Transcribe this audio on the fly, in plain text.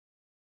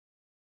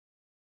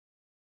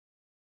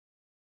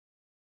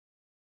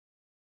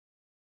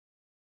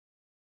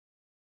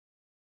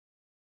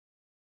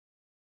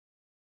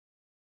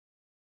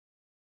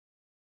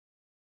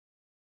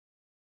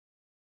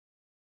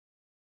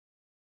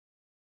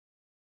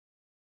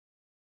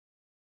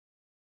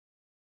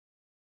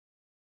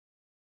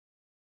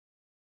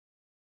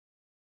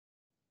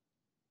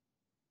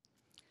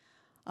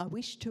I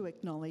wish to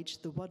acknowledge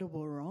the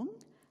Wadawurrung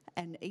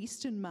and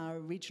Eastern Maar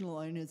original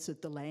owners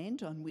of the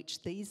land on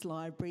which these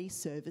library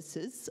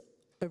services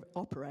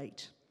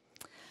operate.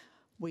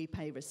 We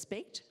pay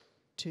respect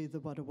to the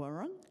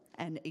Wadawurrung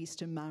and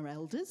Eastern Maar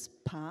elders,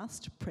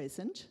 past,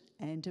 present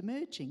and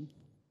emerging.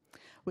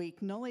 We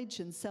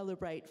acknowledge and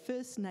celebrate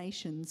First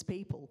Nations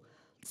people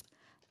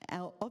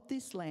of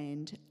this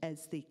land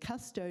as the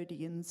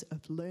custodians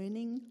of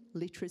learning,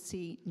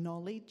 literacy,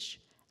 knowledge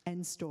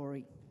and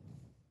story.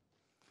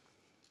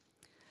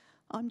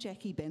 I'm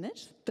Jackie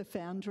Bennett, the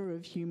founder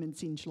of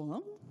Humans in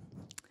Geelong.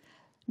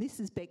 This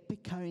is Beck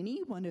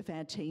Piccone, one of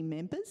our team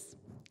members,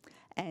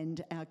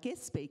 and our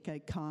guest speaker,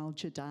 Kyle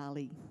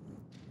Jadali.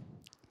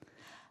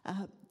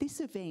 This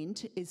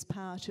event is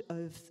part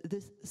of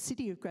the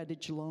City of Greater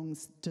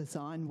Geelong's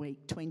Design Week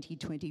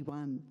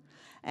 2021,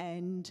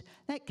 and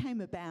that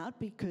came about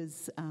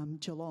because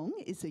Geelong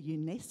is a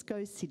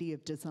UNESCO City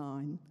of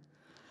Design.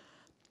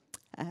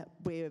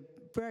 We're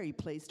very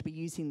pleased to be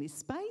using this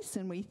space,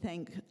 and we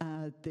thank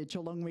the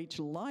Geelong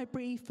Regional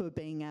Library for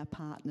being our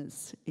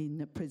partners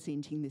in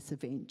presenting this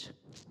event.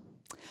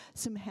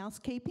 Some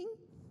housekeeping.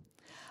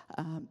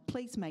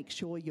 Please make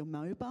sure your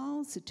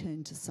mobiles are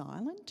turned to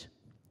silent,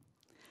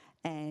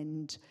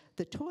 and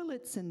the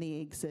toilets and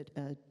the exit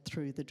are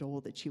through the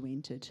door that you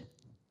entered.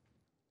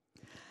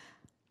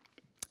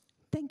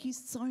 Thank you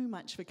so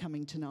much for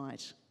coming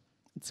tonight.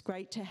 It's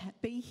great to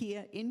be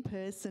here in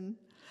person,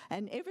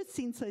 and ever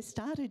since I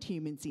started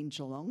Humans in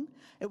Geelong,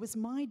 it was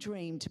my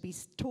dream to be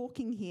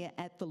talking here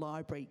at the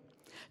library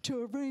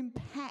to a room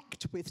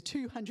packed with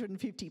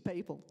 250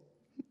 people.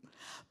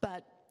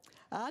 But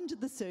under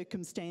the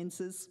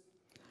circumstances,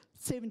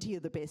 70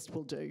 of the best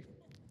will do.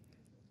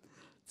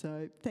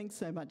 So thanks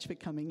so much for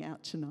coming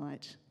out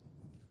tonight.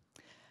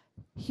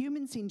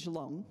 Humans in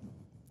Geelong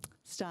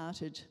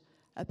started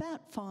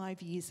about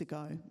 5 years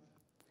ago,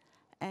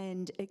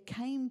 and it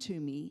came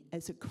to me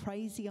as a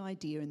crazy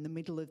idea in the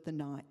middle of the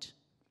night.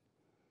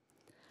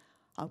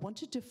 I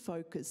wanted to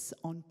focus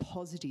on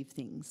positive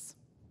things,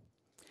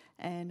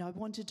 and I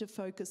wanted to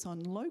focus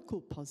on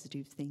local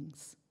positive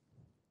things.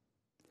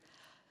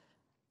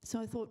 So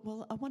I thought,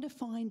 well, I want to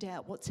find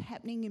out what's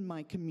happening in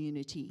my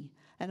community,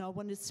 and I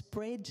want to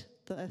spread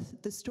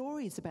the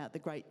stories about the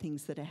great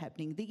things that are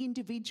happening, the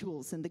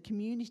individuals and the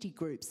community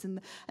groups and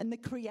the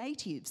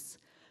creatives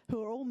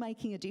who are all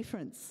making a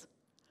difference.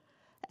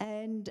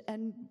 And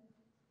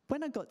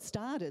when I got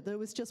started, there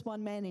was just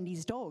one man and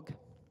his dog,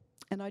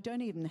 and I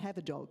don't even have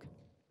a dog.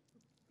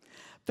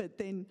 But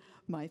then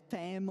my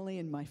family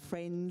and my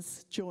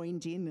friends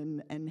joined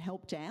in and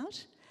helped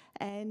out.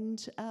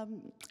 And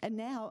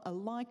now a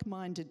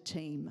like-minded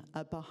team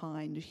are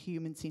behind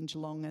Humans in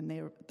Geelong, and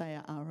they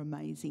are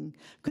amazing.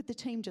 Could the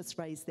team just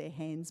raise their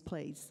hands,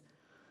 please?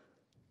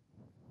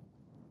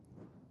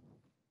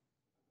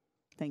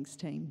 Thanks,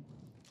 team.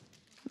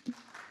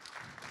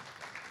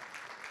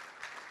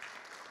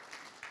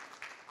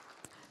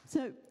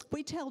 So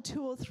we tell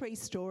 2 or 3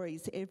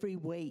 stories every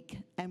week,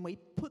 and we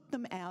put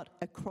them out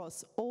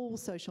across all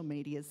social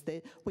medias.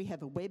 We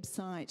have a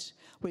website,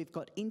 we've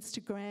got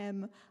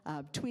Instagram,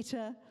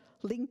 Twitter,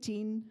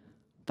 LinkedIn,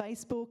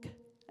 Facebook,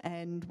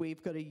 and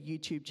we've got a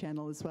YouTube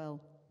channel as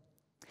well.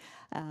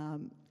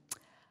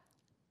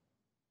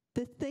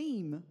 The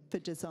theme for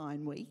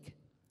Design Week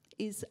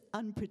is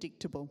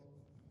unpredictable.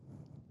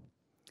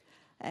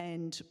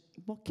 And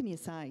what can you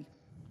say?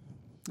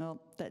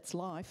 Well, that's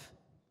life.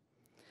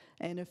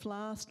 And if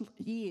last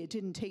year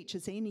didn't teach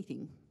us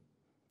anything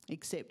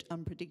except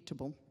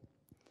unpredictable.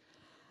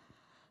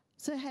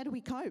 So how do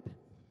we cope?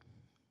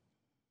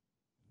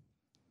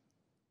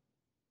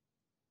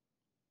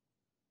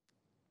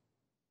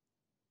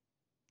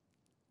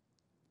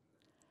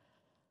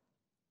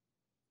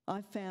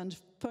 I've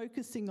found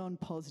focusing on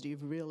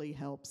positive really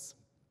helps.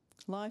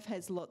 Life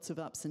has lots of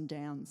ups and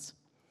downs,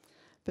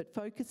 but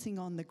focusing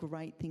on the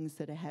great things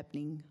that are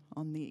happening,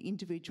 on the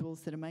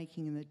individuals that are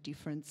making a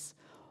difference,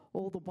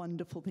 all the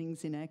wonderful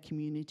things in our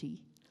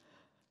community.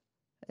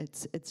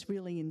 It's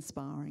really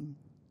inspiring.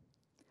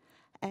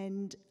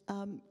 And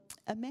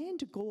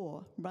Amanda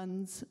Gore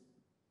runs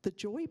the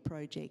Joy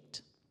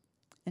Project,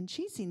 and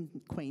she's in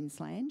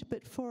Queensland,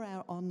 but for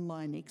our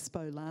online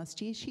expo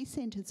last year, she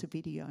sent us a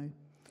video.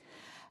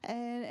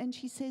 And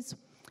she says,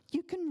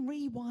 you can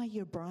rewire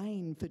your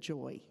brain for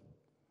joy.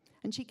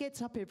 And she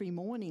gets up every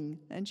morning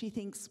and she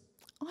thinks,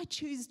 I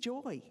choose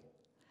joy.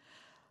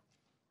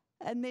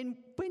 And then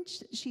when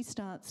she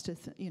starts to,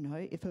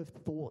 if her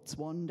thoughts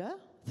wander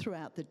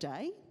throughout the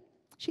day,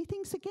 she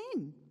thinks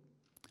again,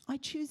 I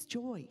choose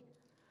joy.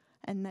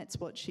 And that's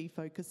what she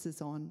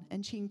focuses on.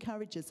 And she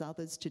encourages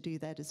others to do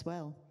that as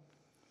well.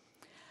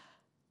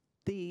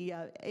 The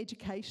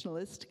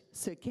educationalist,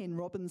 Sir Ken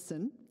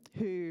Robinson,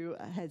 who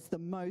has the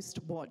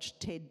most watched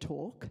TED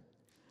Talk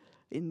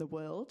in the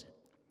world,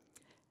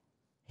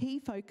 he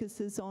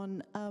focuses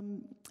on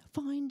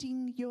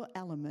finding your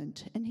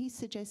element, and he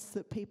suggests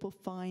that people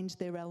find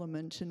their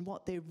element and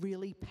what they're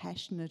really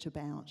passionate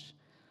about.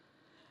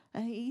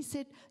 And he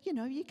said,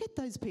 you get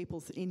those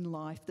people in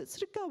life that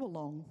sort of go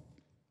along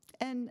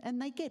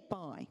and they get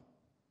by.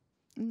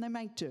 and they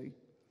make do.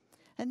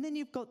 And then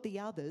you've got the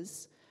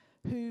others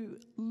who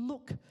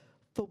look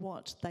for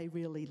what they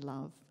really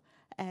love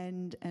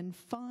and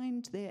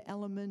find their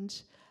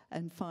element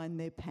and find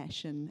their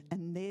passion,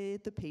 and they're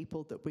the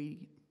people that we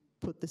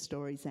put the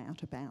stories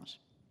out about.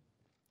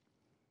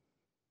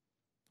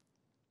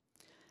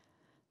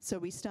 So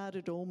we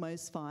started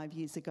almost 5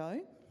 years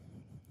ago.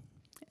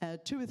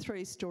 2 or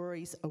 3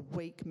 stories a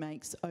week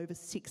makes over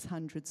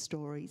 600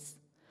 stories.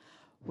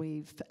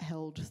 We've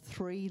held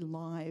 3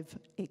 live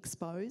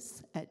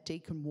expos at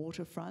Deakin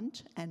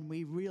Waterfront, and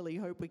we really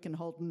hope we can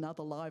hold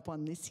another live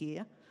one this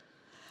year.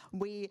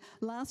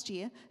 Last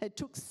year, it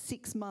took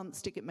 6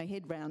 months to get my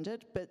head round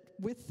it, but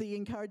with the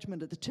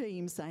encouragement of the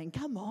team saying,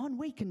 come on,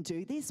 we can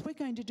do this, we're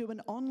going to do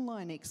an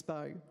online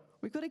expo.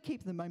 We've got to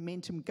keep the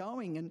momentum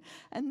going,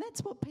 and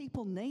that's what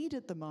people need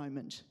at the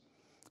moment.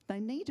 They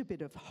need a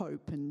bit of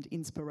hope and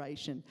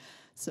inspiration.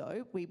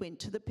 So we went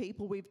to the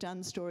people we've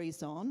done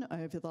stories on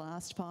over the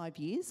last 5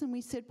 years, and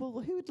we said, well,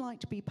 who would like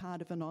to be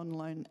part of an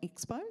online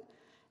expo?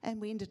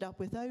 And we ended up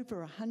with over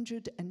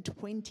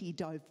 120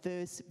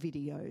 diverse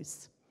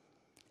videos.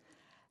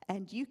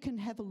 And you can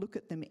have a look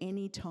at them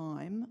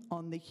anytime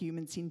on the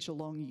Humans in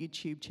Geelong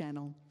YouTube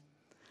channel.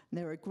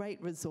 They're a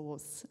great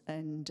resource,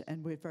 and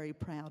we're very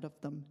proud of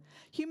them.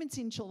 Humans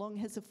in Geelong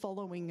has a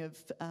following of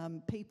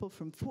people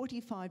from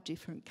 45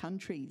 different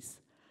countries.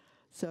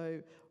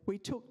 So we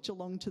took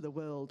Geelong to the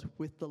world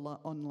with the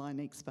online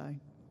expo.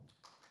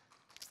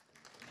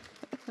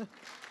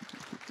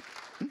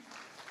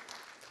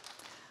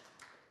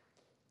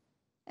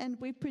 And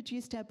we've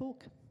produced our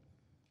book.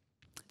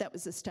 That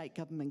was a state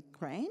government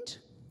grant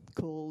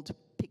called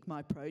Pick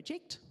My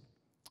Project.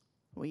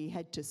 We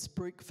had to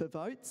spruik for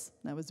votes.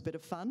 That was a bit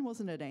of fun,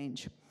 wasn't it,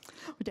 Ange?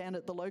 We're down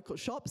at the local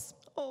shops.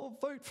 Oh,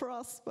 vote for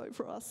us, vote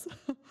for us.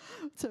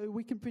 So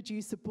we can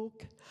produce a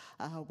book.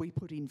 We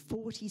put in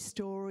 40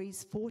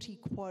 stories, 40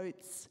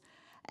 quotes,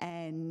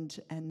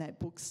 and that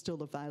book's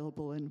still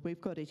available. And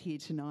we've got it here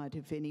tonight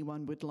if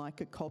anyone would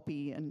like a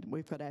copy. And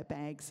we've got our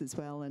bags as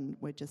well, and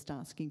we're just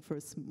asking for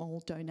a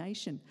small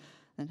donation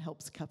and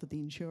helps cover the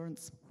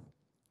insurance.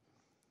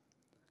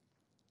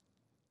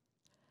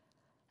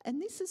 And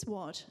this is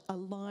what a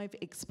live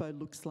expo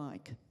looks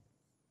like.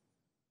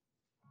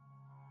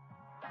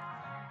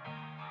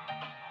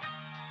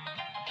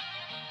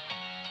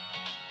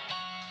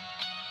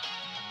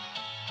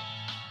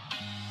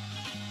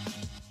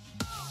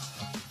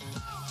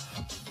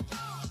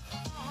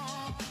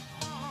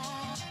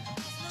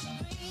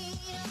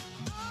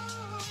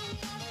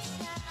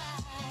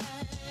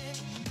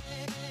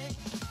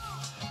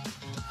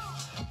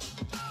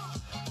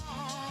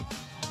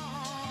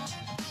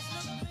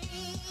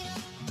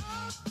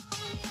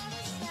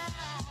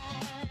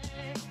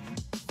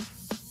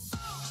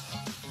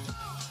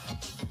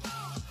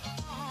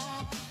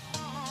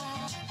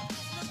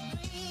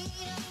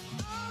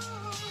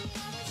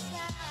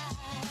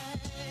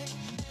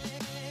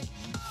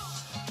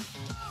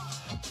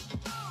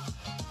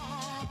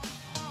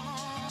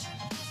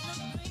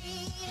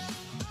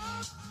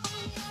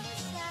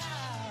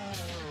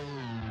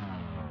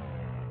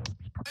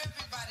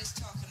 Everybody's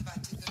talking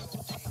about the good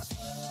old days.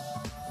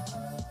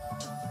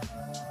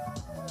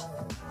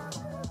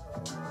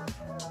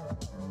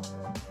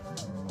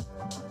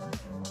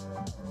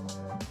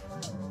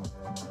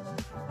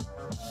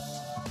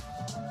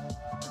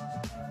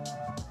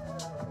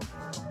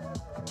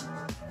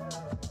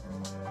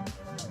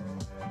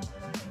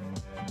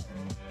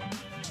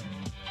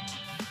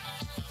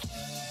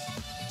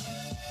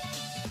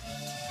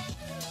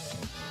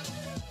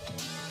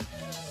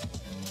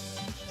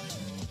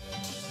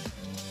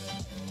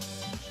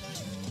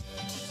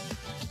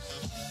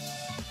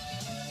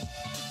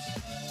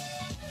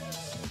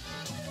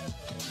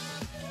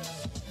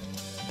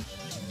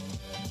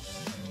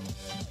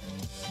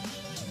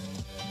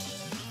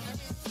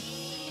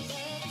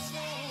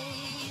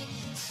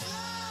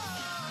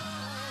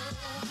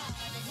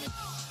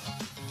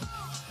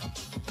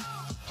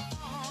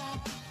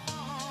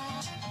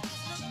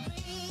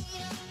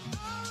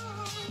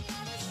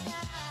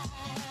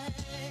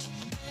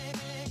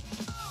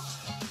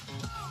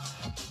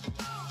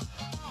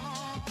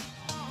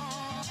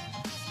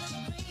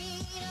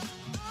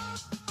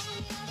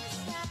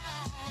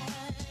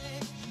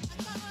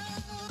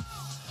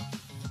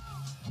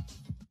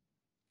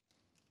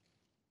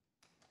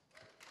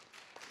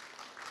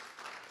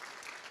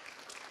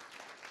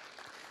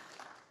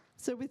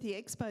 So with the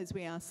Expos,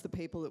 we asked the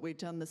people that we've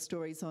done the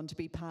stories on to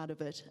be part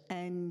of it,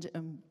 and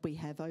we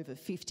have over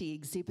 50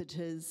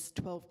 exhibitors,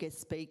 12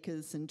 guest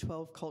speakers and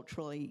 12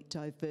 culturally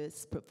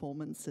diverse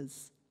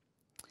performances.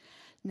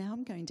 Now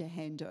I'm going to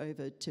hand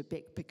over to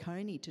Beck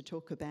Piccone to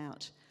talk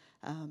about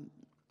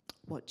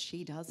what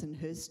she does in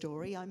her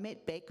story. I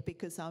met Beck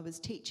because I was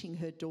teaching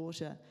her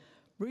daughter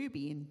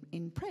Ruby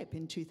in prep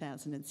in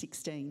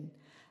 2016,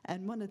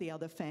 and one of the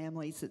other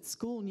families at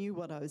school knew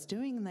what I was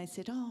doing, and they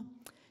said, oh,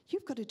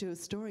 you've got to do a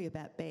story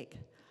about Beck.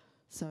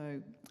 So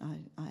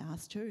I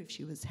asked her if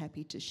she was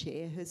happy to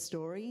share her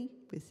story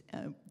with,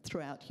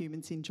 throughout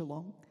Humans in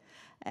Geelong.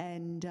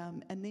 And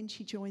then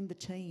she joined the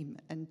team,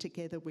 and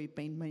together we've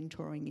been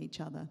mentoring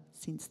each other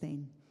since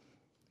then.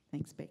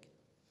 Thanks, Beck.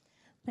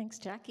 Thanks,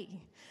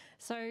 Jackie.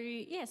 So,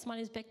 yes, my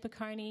name is Beck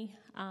Bocconi.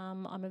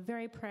 I'm a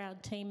very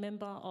proud team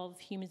member of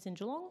Humans in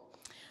Geelong.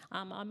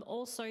 I'm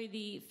also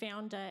the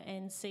founder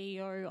and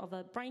CEO of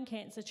a brain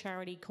cancer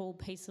charity called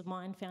Peace of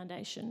Mind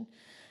Foundation.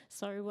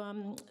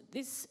 So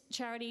this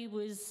charity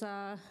was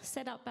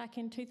set up back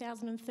in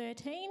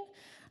 2013.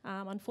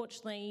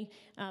 Unfortunately,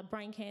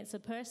 brain cancer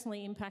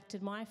personally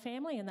impacted my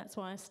family, and that's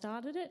why I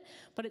started it.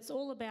 But it's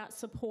all about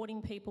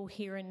supporting people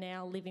here and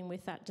now living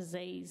with that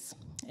disease.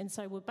 And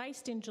so we're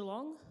based in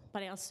Geelong,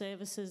 but our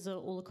services are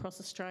all across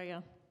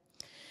Australia.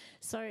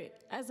 So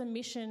as a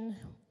mission,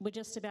 we're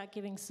just about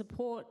giving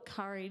support,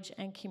 courage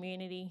and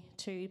community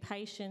to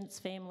patients,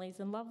 families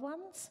and loved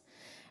ones.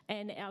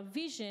 And our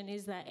vision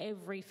is that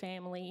every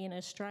family in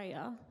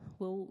Australia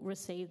will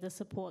receive the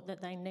support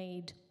that they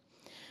need.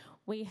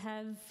 We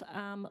have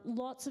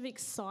lots of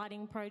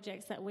exciting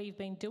projects that we've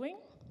been doing.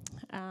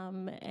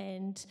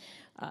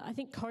 I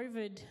think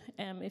COVID,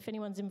 if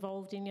anyone's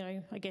involved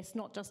in, I guess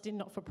not just in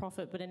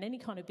not-for-profit, but in any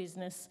kind of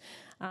business,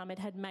 it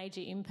had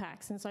major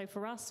impacts. And so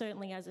for us,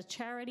 certainly as a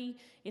charity,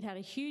 it had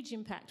a huge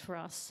impact for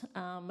us.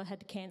 I had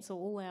to cancel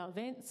all our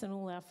events and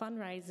all our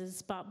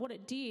fundraisers, but what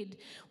it did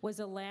was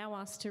allow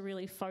us to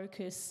really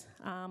focus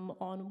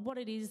on what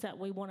it is that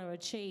we want to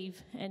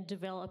achieve and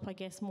develop, I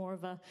guess, more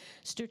of a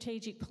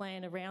strategic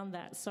plan around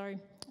that. So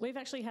we've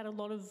actually had a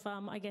lot of,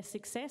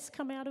 success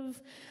come out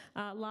of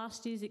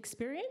last year's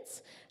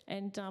experience,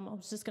 and I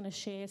was just going to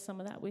share some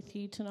of that with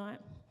you tonight.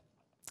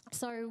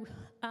 So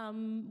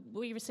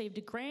we received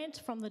a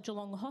grant from the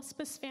Geelong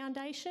Hospice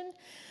Foundation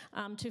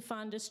to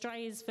fund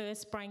Australia's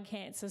first brain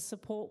cancer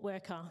support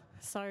worker.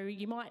 So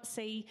you might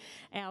see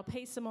our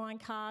Peace of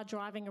Mind car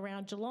driving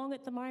around Geelong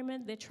at the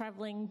moment. They're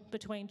travelling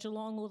between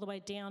Geelong all the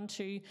way down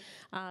to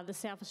the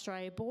South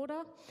Australia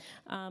border,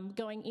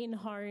 going in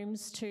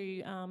homes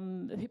to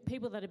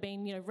people that have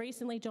been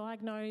recently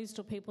diagnosed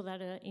or people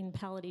that are in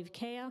palliative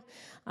care,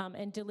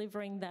 and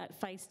delivering that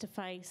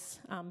face-to-face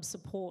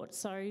support.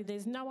 So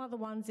there's no other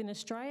ones in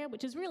Australia,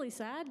 which is really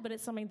sad, but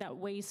it's something that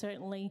we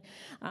certainly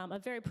are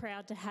very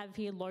proud to have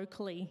here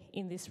locally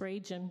in this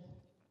region.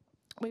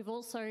 We've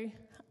also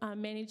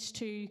managed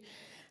to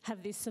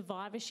have this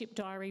survivorship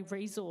diary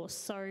resource.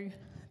 So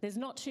there's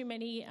not too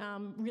many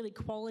really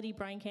quality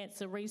brain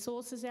cancer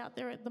resources out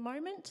there at the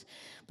moment,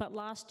 but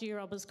last year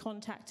I was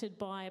contacted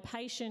by a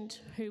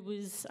patient who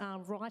was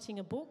writing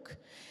a book,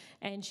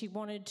 and she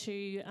wanted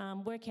to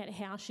work out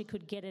how she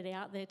could get it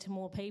out there to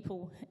more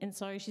people. And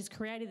so she's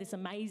created this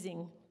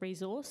amazing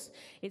resource.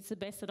 It's the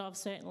best that I've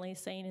certainly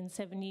seen in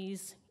 7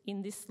 years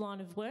in this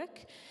line of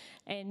work.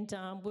 And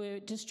we're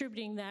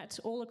distributing that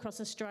all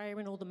across Australia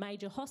in all the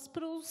major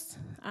hospitals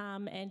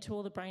and to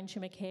all the brain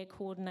tumour care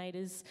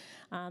coordinators.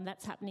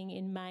 That's happening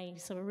in May,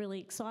 so we're really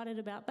excited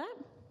about that.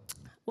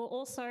 We're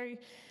also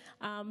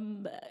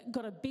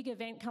got a big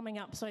event coming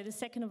up. So the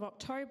 2nd of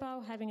October,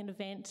 we're having an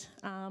event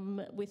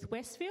with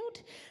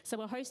Westfield. So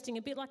we're hosting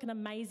a bit like an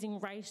Amazing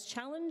Race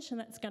Challenge, and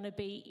that's going to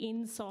be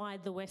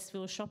inside the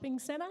Westfield Shopping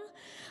Centre.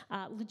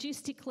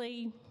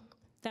 Logistically,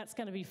 that's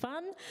going to be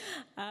fun.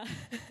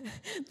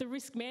 The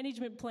risk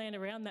management plan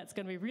around that's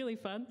going to be really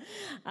fun.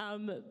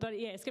 But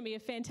yeah, it's going to be a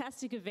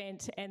fantastic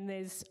event, and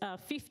there's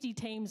 50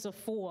 teams of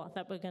 4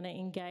 that we're going to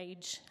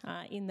engage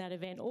in that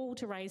event, all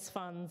to raise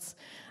funds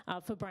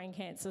for brain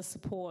cancer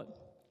support.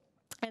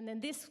 And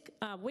then this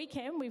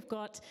weekend, we've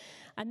got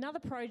another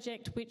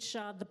project which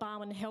the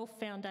Barwon Health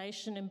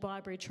Foundation and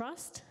Byberry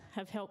Trust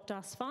have helped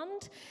us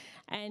fund,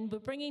 and we're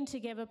bringing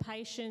together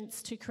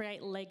patients to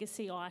create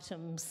legacy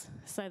items.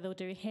 So they'll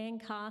do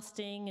hand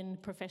casting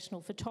and professional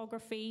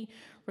photography,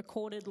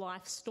 recorded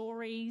life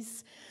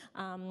stories,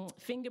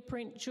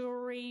 fingerprint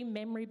jewellery,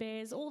 memory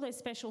bears, all those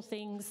special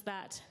things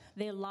that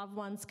their loved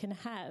ones can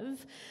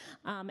have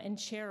and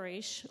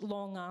cherish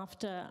long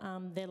after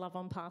their loved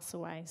one passed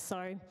away.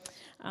 So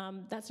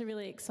that's a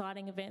really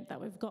exciting event that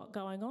we've got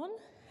going on.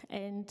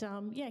 And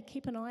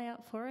keep an eye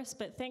out for us.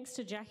 But thanks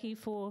to Jackie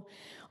for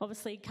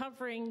obviously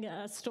covering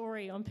a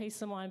story on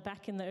Peace of Mind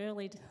back in the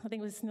early, I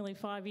think it was nearly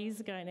 5 years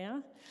ago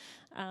now.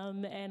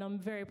 And I'm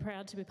very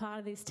proud to be part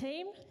of this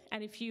team.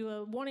 And if you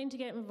are wanting to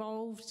get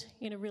involved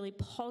in a really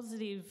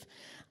positive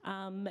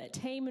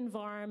team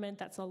environment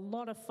that's a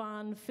lot of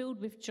fun,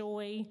 filled with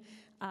joy,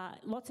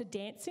 lots of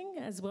dancing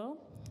as well,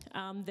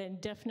 then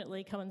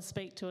definitely come and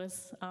speak to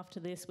us after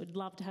this. We'd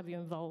love to have you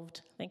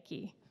involved. Thank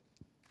you.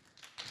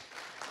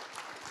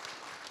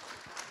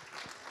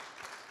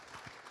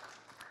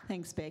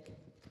 Thanks, Beck.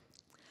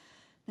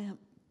 Now,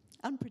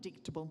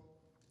 unpredictable.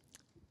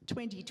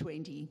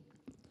 2020,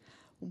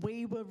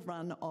 we were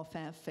run off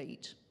our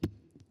feet.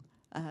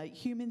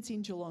 Humans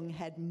in Geelong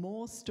had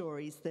more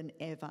stories than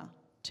ever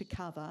to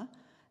cover,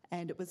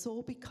 and it was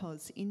all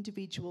because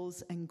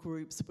individuals and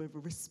groups were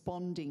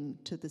responding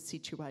to the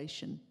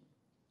situation.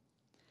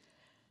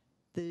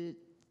 The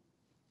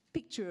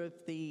picture of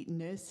the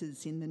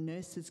nurses in the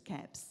nurses'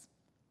 caps,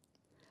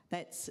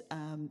 that's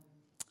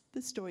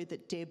the story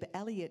that Deb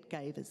Elliott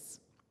gave us.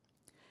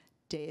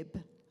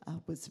 Deb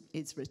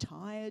is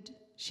retired.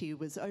 She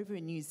was over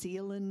in New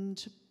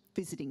Zealand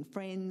visiting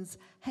friends,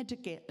 had to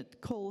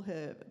call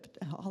her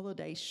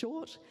holiday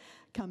short,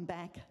 come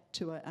back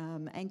to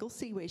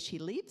Anglesea where she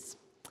lives,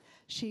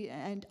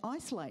 and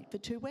isolate for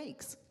 2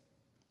 weeks,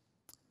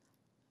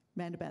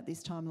 round about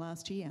this time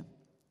last year.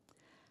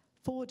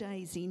 4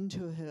 days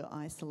into her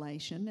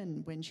isolation,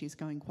 and when she's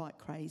going quite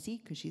crazy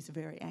because she's a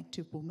very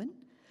active woman,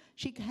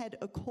 she had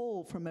a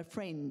call from a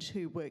friend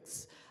who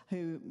works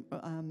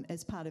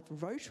as part of a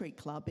Rotary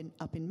Club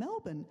up in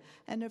Melbourne,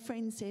 and her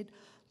friend said,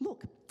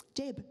 "Look,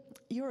 Deb,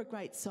 you're a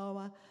great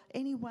sewer.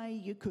 Any way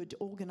you could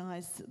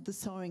organise the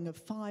sewing of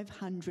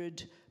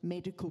 500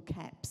 medical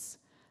caps?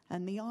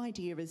 And the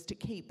idea is to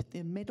keep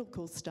the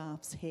medical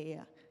staff's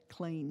hair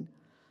clean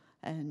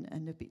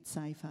and a bit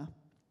safer."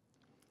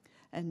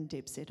 And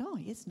Deb said, "Oh,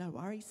 yes, no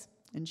worries."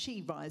 And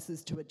she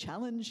rises to a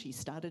challenge. She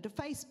started a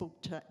Facebook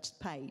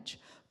page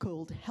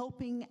called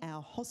Helping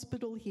Our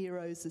Hospital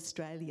Heroes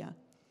Australia.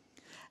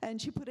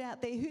 And she put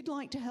out there, who'd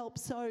like to help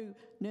sew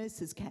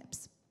nurses'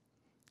 caps,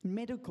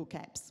 medical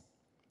caps?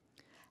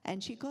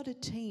 And she got a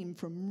team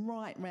from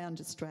right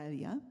round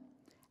Australia,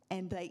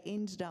 and they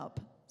ended up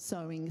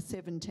sewing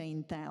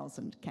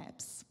 17,000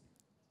 caps.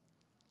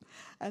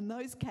 And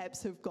those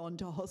caps have gone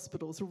to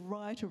hospitals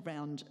right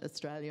around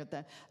Australia.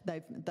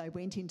 They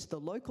went into the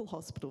local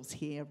hospitals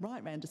here,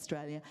 right around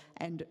Australia,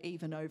 and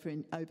even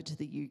over to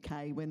the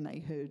UK when they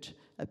heard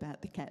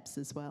about the caps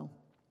as well.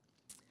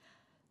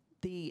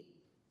 The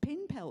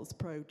Pen Pals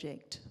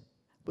project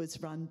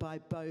was run by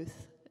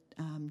both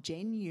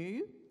Gen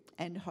U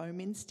and Home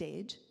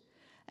Instead,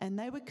 and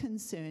they were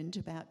concerned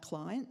about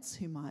clients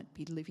who might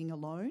be living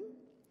alone,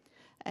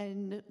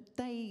 and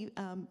they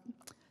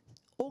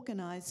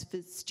organised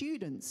for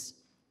students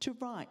to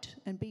write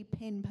and be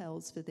pen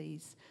pals for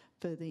these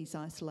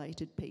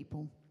isolated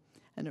people,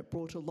 and it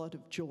brought a lot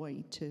of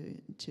joy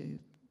to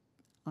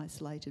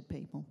isolated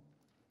people.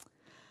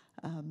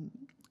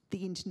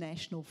 The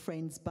International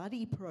Friends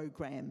Buddy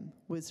program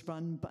is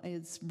run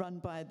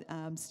by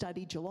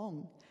Study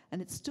Geelong,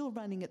 and it's still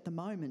running at the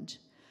moment.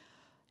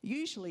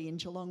 Usually in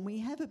Geelong we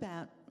have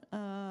about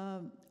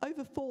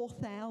over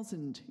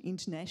 4,000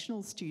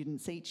 international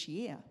students each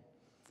year.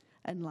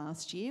 And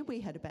last year we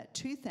had about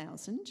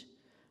 2,000,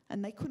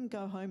 and they couldn't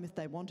go home if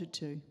they wanted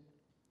to.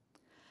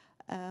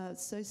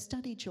 So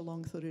Study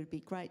Geelong thought it would be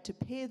great to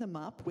pair them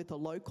up with a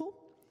local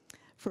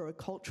for a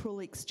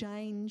cultural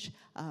exchange.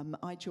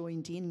 I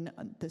joined in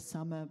the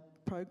summer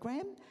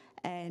program,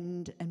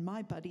 and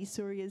my buddy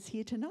Surya's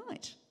here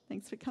tonight.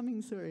 Thanks for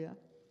coming, Surya,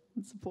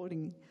 and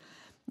supporting me.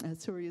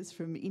 Surya's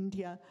from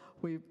India.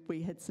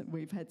 We've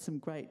had some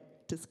great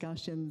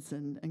discussions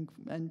and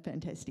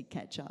fantastic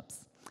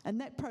catch-ups. And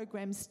that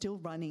program's still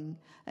running,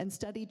 and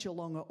Study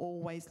Geelong are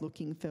always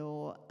looking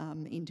for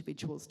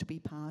individuals to be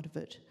part of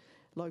it,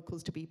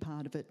 locals to be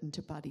part of it, and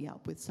to buddy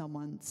up with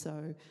someone.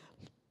 So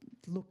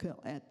look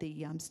at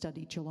the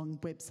Study Geelong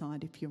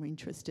website if you're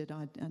interested.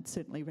 I'd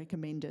certainly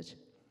recommend it.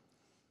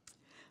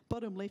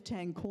 Bottom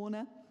left-hand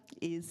corner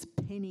is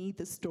Penny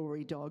the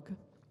Story Dog.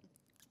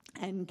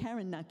 And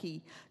Karen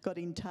Nucky got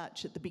in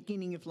touch at the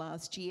beginning of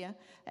last year,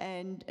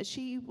 and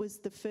she was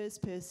the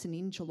first person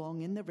in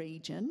Geelong in the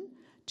region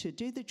to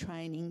do the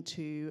training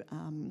to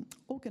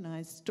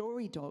organise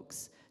story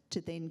dogs to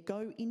then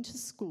go into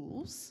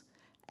schools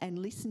and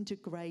listen to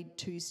grade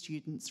 2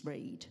 students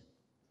read.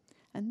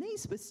 And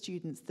these were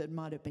students that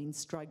might have been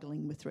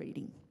struggling with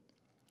reading.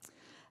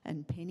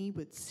 And Penny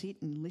would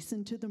sit and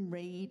listen to them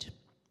read,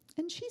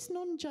 and she's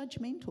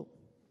non-judgmental.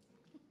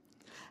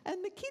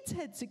 And the kids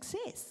had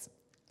success.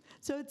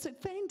 So it's a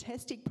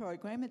fantastic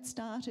program. It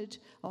started,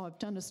 I've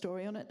done a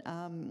story on it.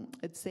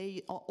 It's there.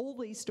 All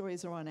these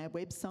stories are on our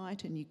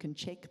website, and you can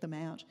check them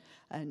out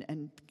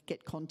and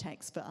get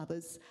contacts for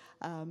others.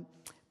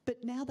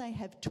 But now they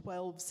have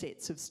 12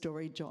 sets of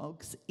story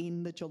dogs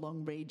in the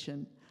Geelong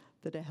region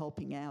that are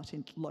helping out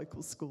in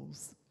local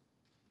schools.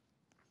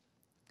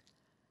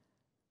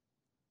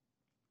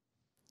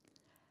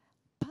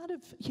 Part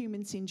of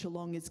Humans in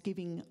Geelong is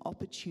giving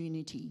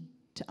opportunity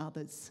to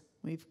others.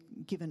 We've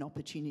given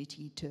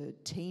opportunity to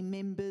team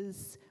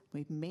members,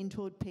 we've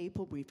mentored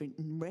people, we've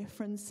written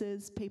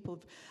references.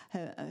 People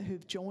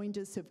who've joined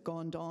us have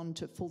gone on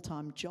to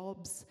full-time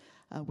jobs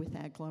with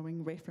our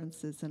glowing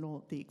references and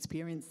all the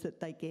experience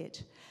that they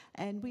get.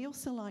 And we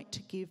also like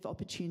to give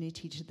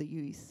opportunity to the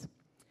youth.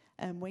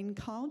 And when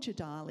Kyle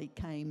Jadali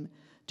came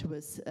to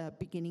us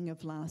beginning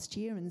of last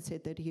year and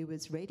said that he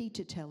was ready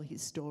to tell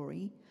his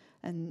story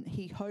and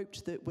he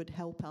hoped that would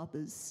help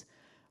others,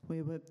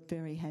 we were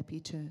very happy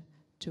to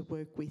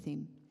work with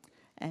him.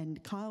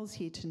 And Kyle's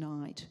here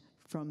tonight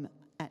from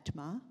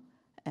ATMA,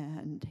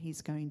 and he's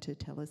going to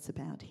tell us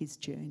about his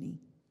journey.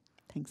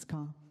 Thanks,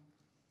 Kyle.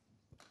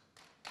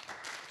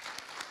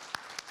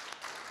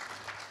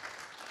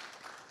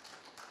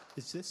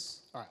 Is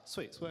this? All right,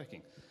 sweet, it's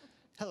working.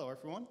 Hello,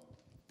 everyone.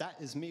 That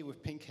is me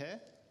with pink hair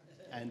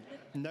and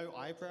no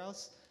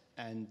eyebrows,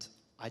 and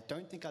I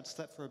don't think I'd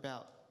slept for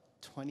about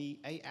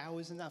 28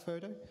 hours in that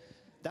photo.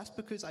 that's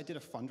because I did a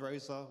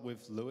fundraiser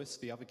with Lewis,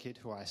 the other kid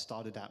who I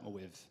started ATMA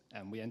with,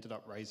 and we ended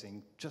up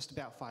raising just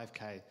about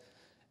 5K.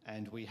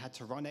 And we had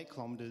to run 8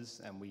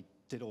 kilometers, and we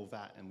did all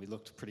that, and we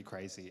looked pretty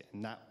crazy.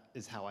 And that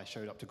is how I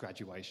showed up to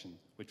graduation,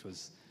 which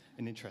was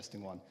an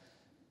interesting one.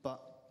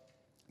 But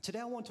today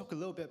I want to talk a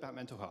little bit about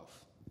mental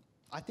health.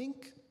 I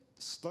think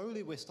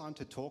slowly we're starting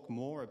to talk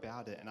more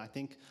about it, and I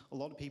think a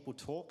lot of people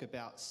talk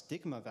about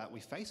stigma that we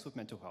face with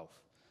mental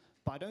health.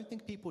 But I don't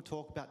think people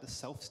talk about the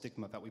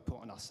self-stigma that we put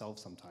on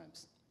ourselves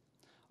sometimes.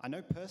 I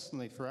know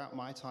personally, throughout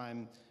my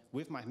time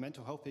with my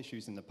mental health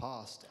issues in the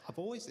past, I've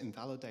always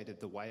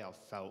invalidated the way I've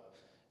felt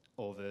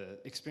or the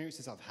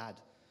experiences I've had.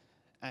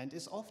 And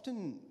it's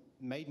often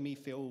made me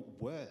feel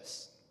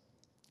worse.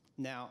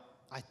 Now,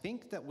 I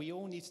think that we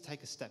all need to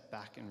take a step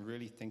back and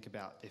really think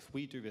about if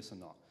we do this or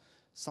not.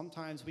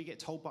 Sometimes we get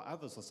told by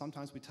others, or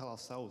sometimes we tell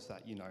ourselves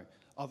that,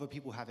 other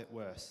people have it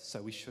worse,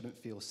 so we shouldn't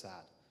feel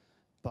sad.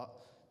 But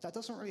that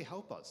doesn't really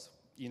help us.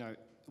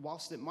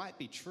 Whilst it might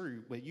be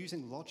true, we're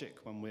using logic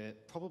when we're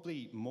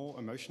probably more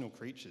emotional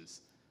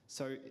creatures.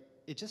 So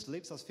it just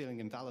leaves us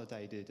feeling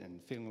invalidated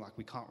and feeling like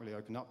we can't really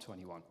open up to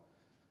anyone.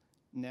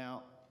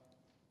 Now,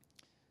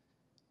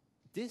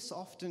 this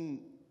often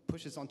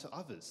pushes onto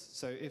others.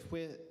 So if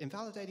we're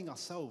invalidating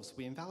ourselves,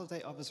 we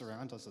invalidate others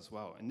around us as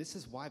well. And this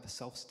is why the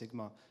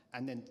self-stigma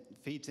and then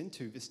feeds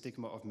into the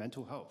stigma of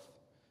mental health.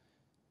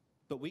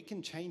 But we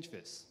can change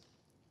this.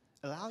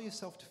 Allow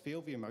yourself to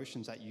feel the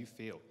emotions that you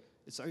feel.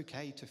 It's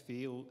okay to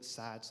feel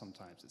sad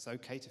sometimes. It's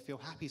okay to feel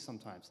happy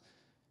sometimes.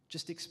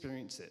 Just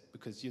experience it,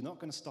 because you're not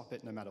going to stop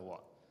it no matter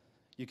what.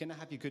 You're going to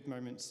have your good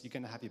moments, you're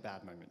going to have your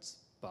bad moments.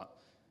 But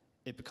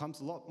it becomes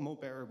a lot more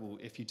bearable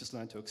if you just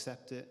learn to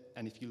accept it,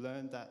 and if you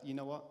learn that, you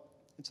know what,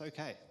 it's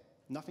okay.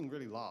 Nothing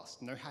really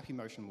lasts. No happy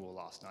emotion will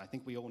last, and I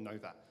think we all know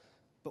that.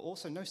 But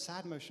also, no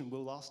sad emotion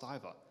will last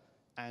either.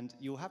 And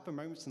you'll have the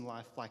moments in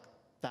life like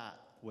that,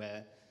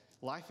 where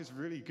life is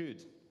really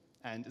good,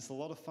 and it's a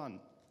lot of fun.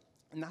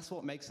 And that's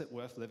what makes it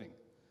worth living.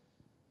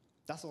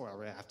 That's all I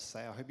really have to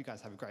say. I hope you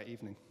guys have a great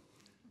evening.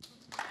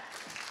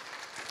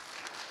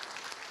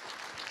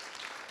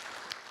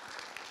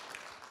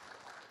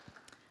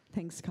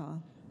 Thanks,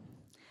 Carl.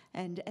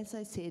 And as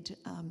I said,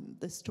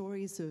 the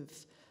stories of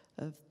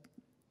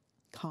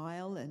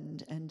Kyle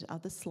and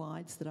other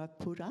slides that I've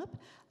put up,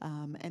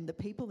 and the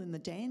people in the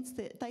dance,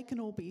 they can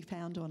all be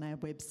found on our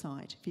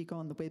website. If you go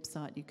on the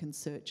website, you can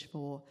search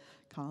for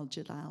Kyle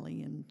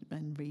Jadali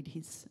and read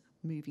his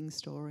moving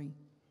story.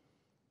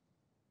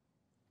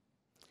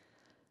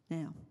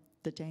 Now,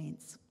 the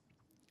dance.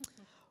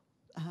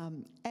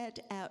 At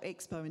our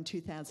Expo in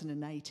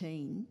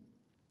 2018,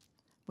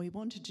 we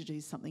wanted to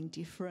do something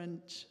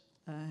different,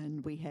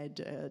 and we had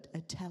a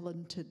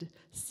talented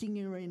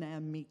singer in our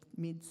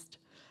midst,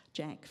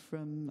 Jack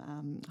from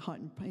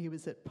he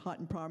was at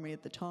Highton Primary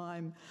at the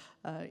time,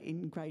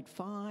 in grade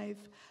 5,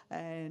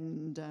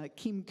 and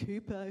Kim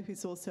Cooper,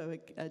 who's also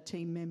a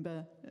team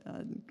member.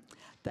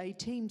 They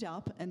teamed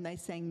up and they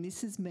sang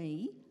 "This Is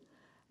Me"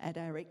 at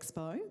our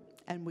Expo,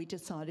 and we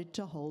decided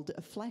to hold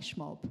a flash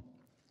mob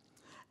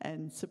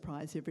and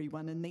surprise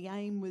everyone. And the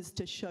aim was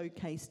to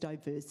showcase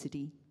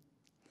diversity.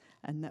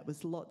 And that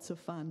was lots of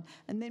fun.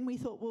 And then we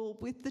thought, well,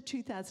 with the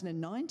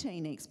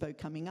 2019 Expo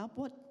coming up,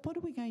 what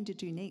are we going to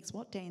do next?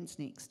 What dance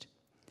next?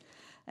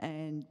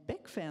 And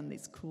Beck found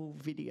this cool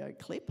video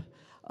clip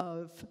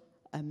of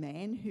a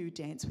man who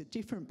danced with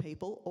different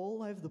people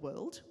all over the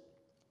world,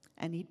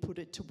 and he'd put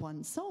it to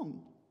one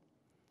song.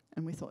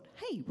 And we thought,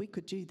 hey, we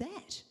could do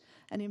that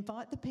and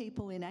invite the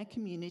people in our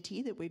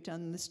community that we've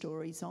done the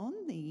stories on,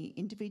 the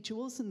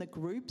individuals and the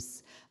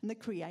groups and the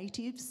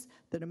creatives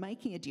that are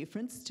making a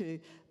difference, to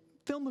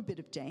film a bit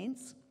of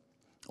dance,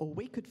 or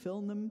we could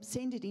film them,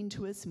 send it in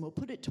to us, and we'll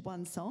put it to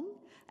one song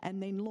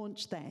and then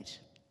launch that.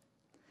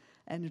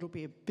 And it'll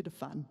be a bit of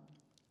fun.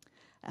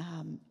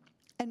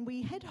 And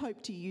we had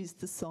hoped to use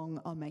the song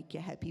 "I'll Make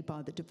You Happy"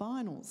 by the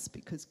Divinals,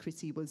 because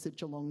Chrissy was a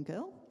Geelong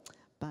girl,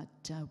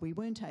 but we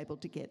weren't able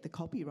to get the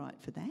copyright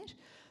for that,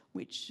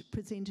 which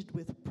presented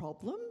with a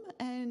problem.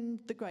 And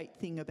the great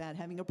thing about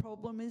having a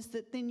problem is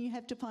that then you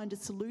have to find a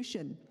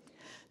solution.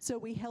 So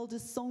we held a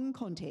song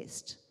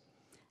contest,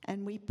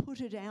 and we put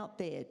it out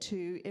there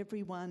to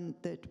everyone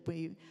that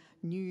we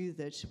knew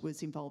that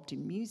was involved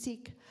in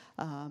music.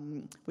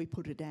 We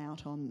put it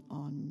out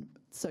on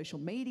social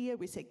media.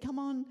 We said, come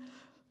on,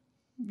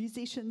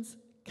 musicians,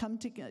 come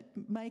to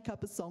make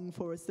up a song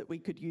for us that we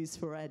could use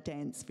for our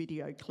dance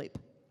video clip.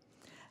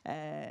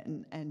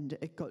 And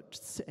it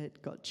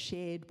got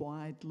shared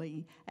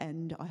widely,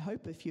 and I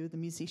hope a few of the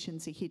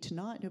musicians are here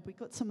tonight. Have we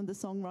got some of the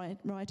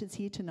songwriters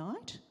here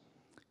tonight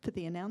for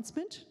the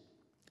announcement?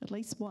 At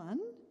least one.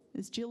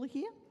 Is Jill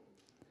here?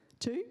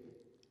 2?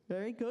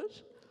 Very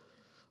good.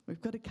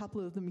 We've got a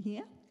couple of them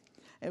here.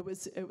 It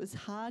was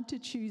hard to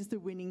choose the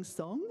winning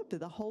song, but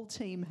the whole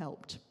team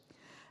helped.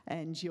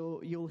 And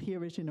you'll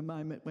hear it in a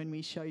moment when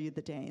we show you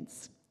the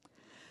dance.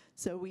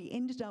 So we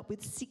ended up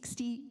with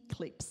 60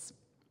 clips.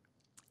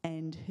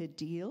 And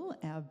Hadil,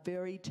 our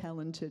very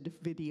talented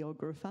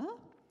videographer,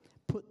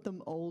 put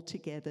them all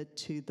together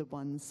to the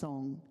one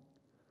song.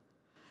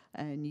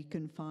 and you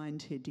can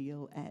find her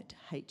deal at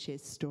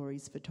HS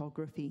Stories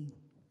Photography.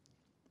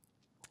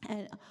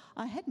 And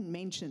I hadn't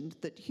mentioned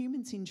that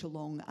Humans in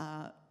Geelong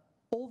are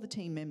all the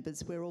team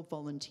members, we're all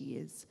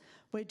volunteers.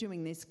 We're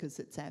doing this because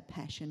it's our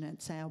passion,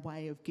 it's our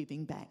way of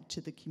giving back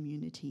to the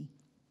community.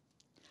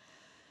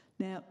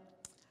 Now,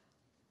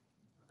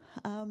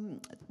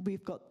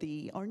 we've got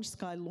the Orange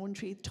Sky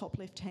Laundry, top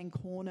left-hand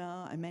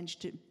corner.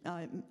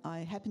 I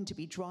happened to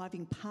be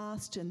driving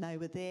past and they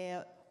were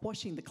there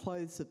washing the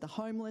clothes of the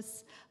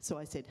homeless. So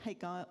I said, hey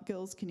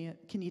girls, can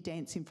you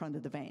dance in front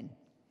of the van?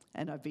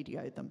 And I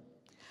videoed them.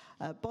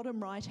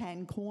 Bottom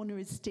right-hand corner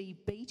is Steve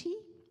Beattie,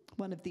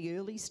 one of the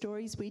early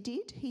stories we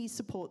did. He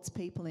supports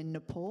people in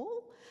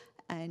Nepal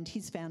and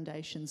his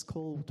foundation's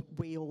called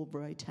We All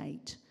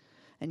Rotate.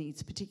 And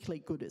he's particularly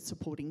good at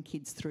supporting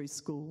kids through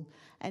school.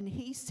 And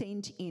he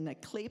sent in a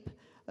clip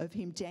of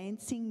him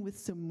dancing with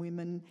some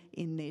women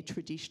in their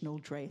traditional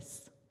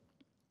dress.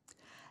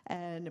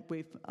 And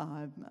we've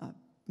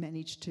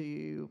managed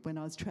to, when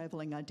I was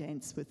travelling, I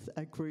danced with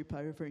a group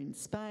over in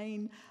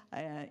Spain,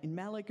 in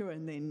Malaga,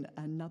 and then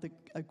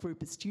a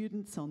group of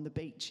students on the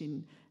beach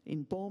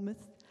in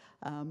Bournemouth.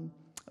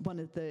 One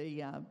of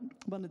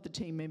the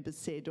team members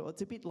said, oh,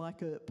 it's a bit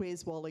like a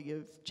Where's Wally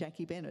of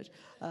Jackie Bennett.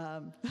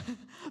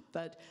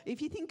 But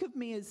if you think of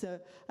me as a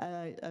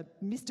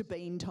Mr.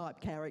 Bean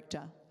type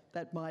character,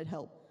 that might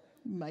help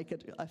make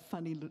it a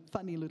funny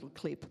little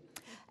clip.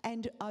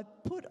 And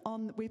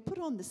we've put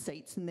on the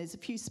seats, and there's a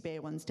few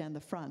spare ones down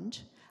the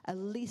front, a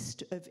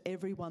list of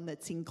everyone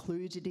that's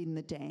included in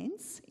the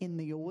dance in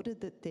the order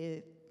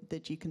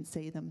that you can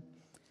see them.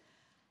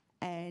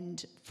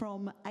 And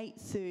from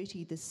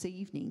 8:30 this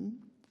evening,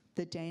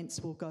 the dance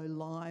will go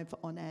live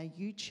on our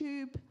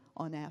YouTube,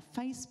 on our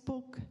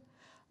Facebook,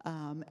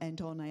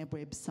 and on our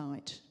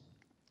website.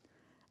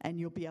 And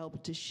you'll be able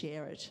to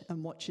share it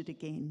and watch it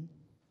again.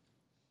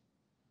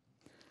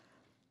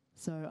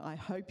 So I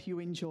hope you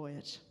enjoy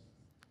it.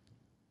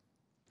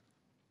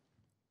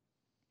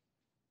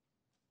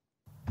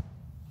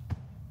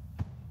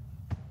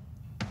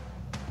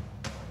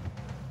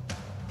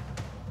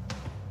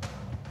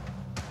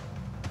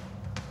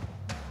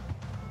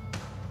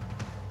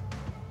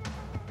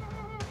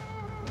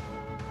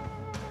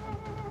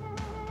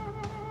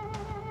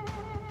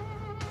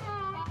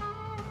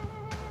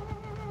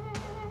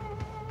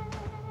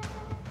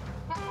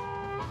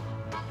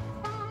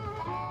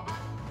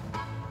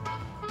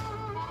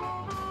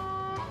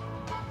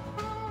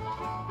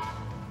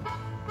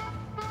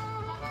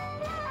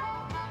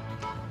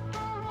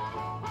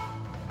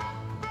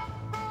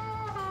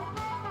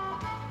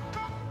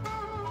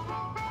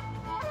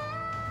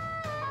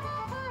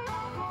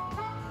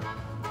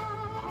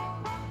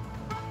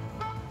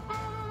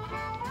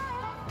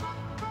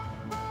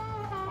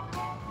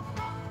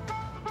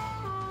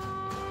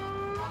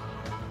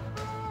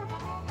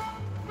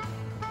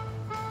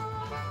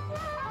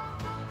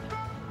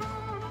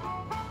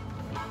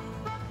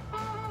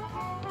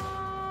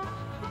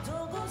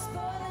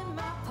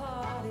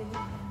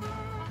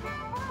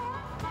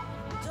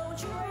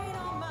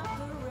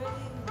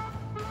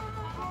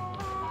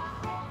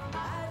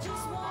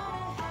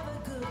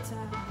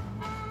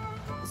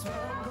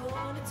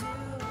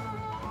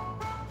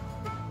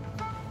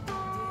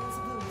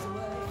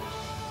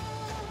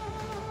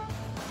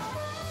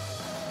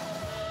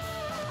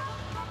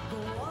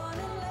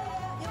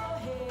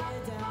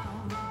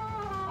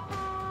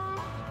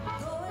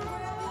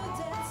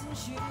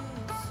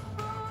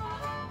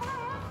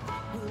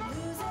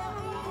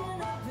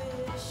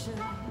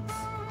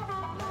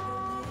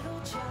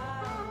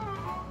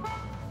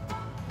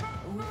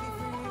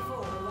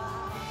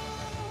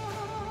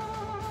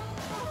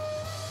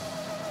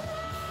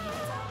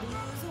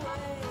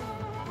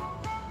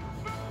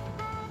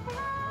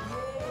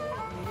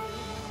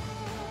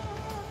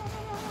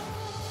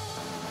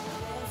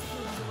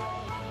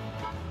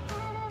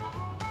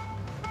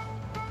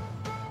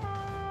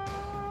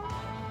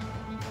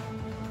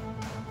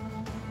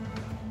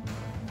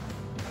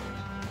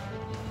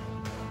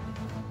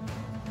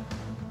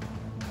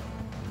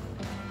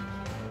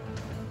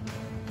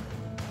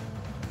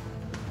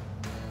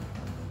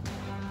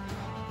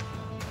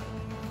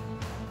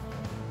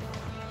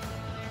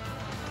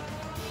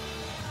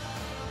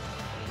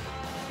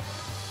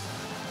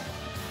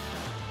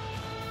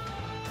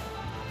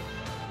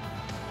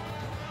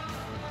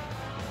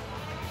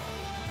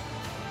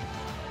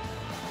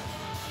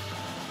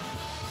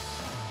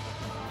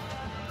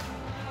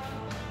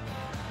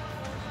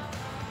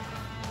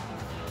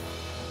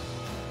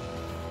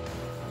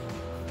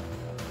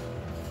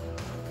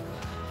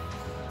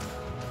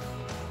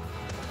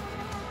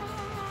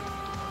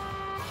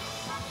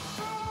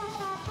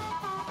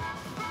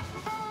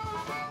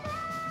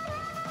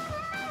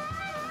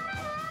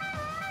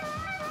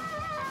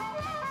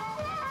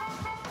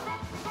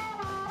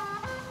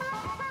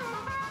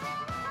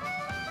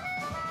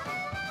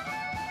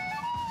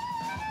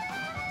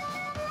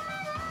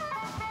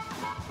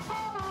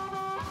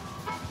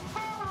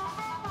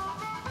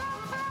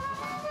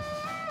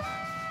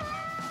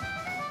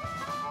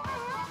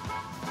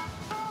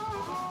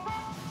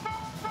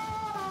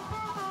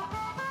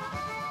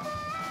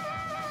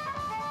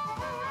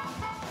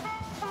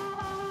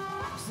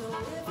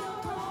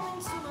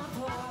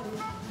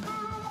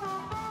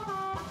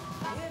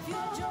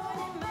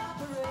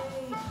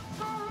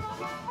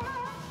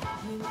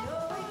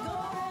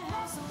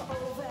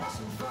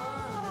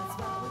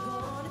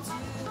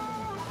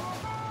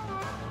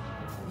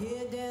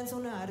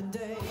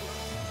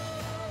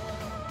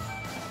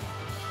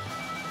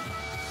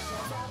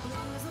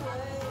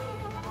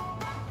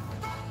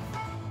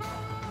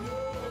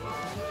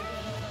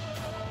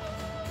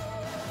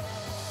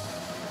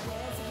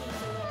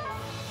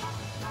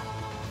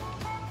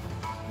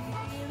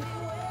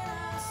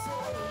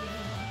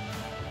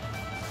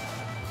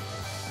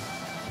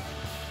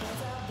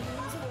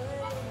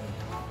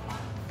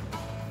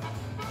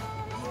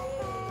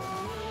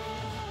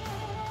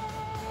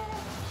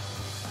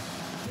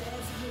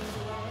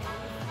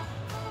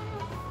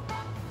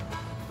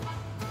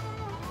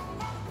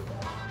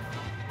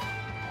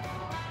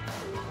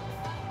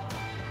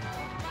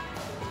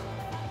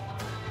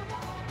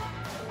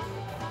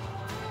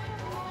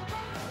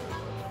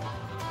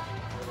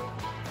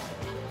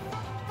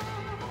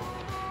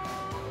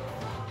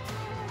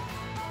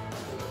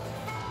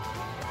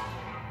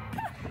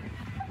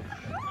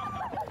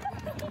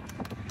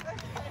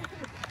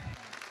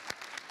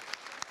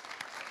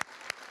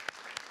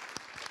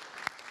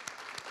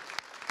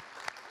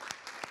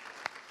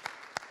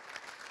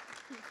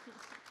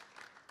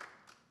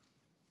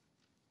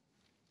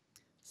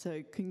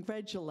 So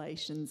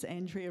congratulations,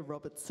 Andrea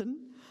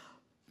Robertson,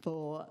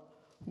 for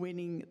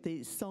winning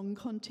the song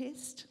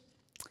contest.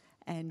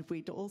 And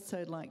we'd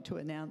also like to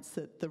announce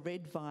that the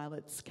Red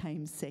Violets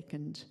came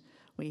second.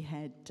 We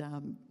had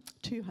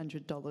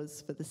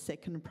 $200 for the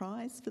second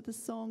prize for the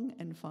song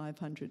and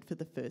 $500 for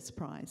the first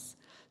prize.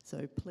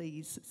 So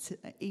please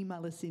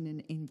email us in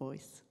an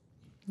invoice.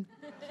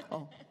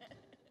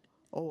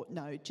 Or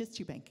no, just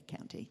your bank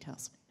account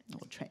details,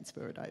 or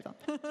transfer it over.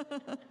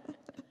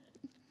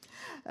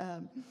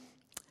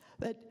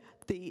 But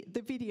the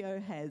video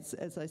has,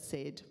 as I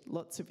said,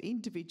 lots of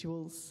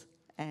individuals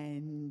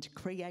and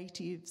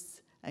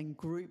creatives and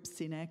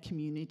groups in our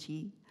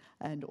community,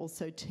 and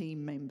also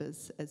team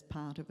members as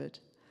part of it.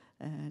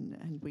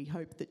 And we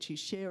hope that you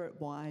share it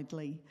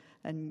widely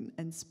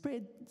and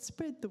spread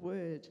the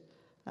word.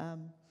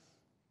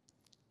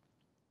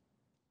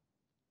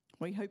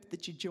 We hope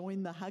that you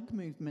join the hug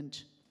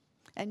movement.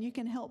 And you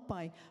can help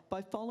by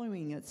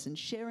following us and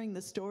sharing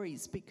the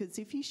stories, because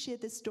if you share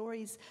the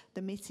stories,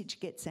 the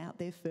message gets out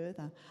there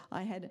further.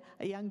 I had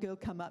a young girl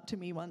come up to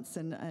me once,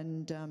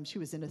 and she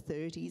was in her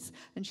 30s,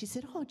 and she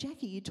said, "Oh,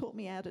 Jackie, you taught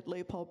me out at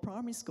Leopold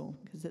Primary School,"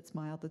 because that's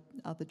my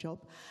other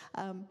job.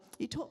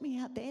 "You taught me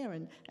out there,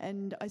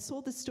 and I saw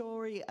the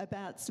story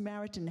about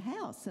Samaritan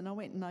House, and I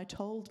went and I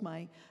told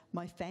my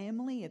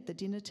family at the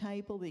dinner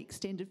table, the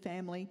extended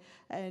family,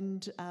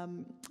 and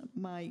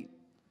my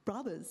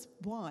brother's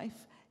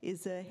wife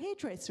is a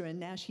hairdresser, and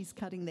now she's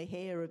cutting the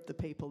hair of the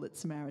people at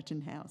Samaritan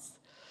House."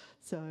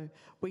 So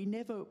we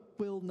never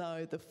will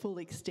know the full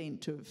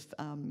extent of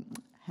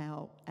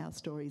how our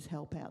stories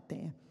help out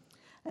there.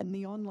 And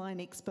the online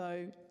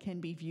expo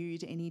can be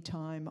viewed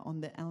anytime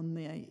on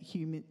the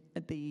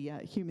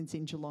Humans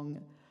in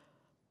Geelong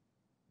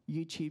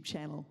YouTube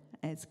channel,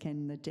 as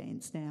can the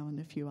Dance Now and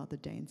a few other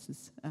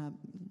dances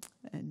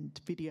and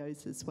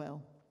videos as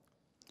well.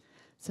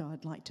 So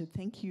I'd like to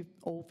thank you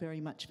all very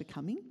much for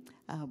coming.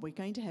 We're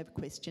going to have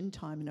question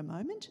time in a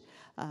moment.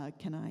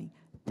 Can I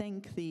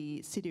thank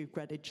the City of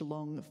Greater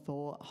Geelong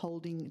for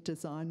holding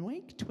Design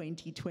Week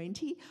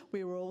 2020.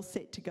 We were all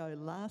set to go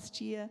last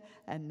year,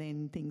 and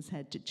then things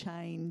had to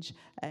change.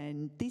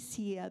 And this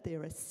year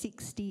there are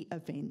 60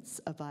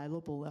 events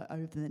available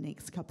over the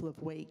next couple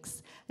of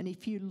weeks. And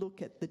if you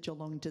look at the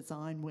Geelong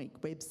Design Week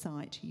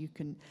website, you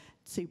can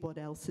see what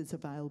else is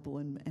available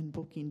and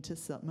book into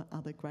some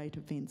other great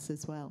events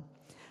as well.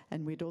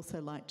 And we'd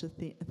also like to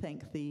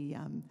thank the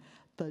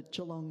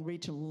Geelong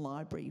Regional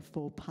Library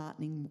for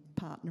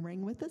partnering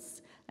with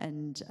us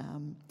and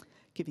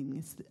giving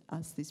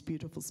us this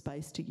beautiful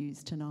space to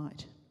use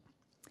tonight.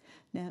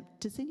 Now,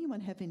 does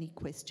anyone have any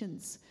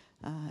questions,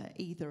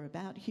 either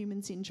about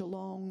Humans in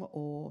Geelong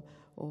or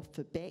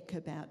for Beck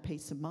about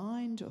Peace of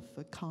Mind, or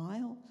for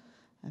Kyle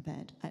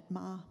about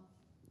ATMA?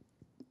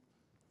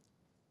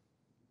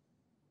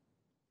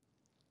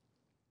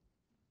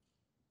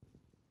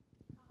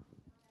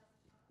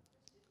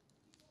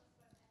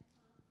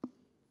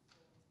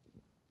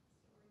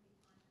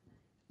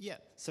 Yeah,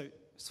 so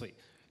sweet.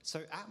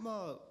 So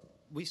ATMA,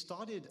 we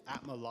started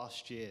ATMA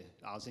last year.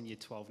 I was in year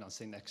 12 and I was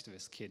sitting next to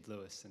this kid,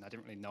 Lewis, and I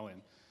didn't really know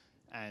him.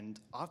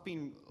 And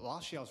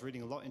last year I was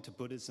reading a lot into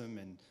Buddhism,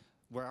 and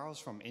where I was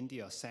from,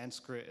 India,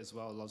 Sanskrit as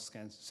well, a lot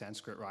of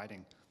Sanskrit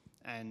writing.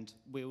 And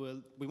we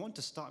wanted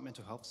to start a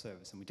mental health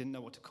service, and we didn't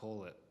know what to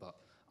call it, but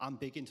I'm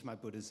big into my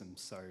Buddhism,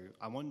 so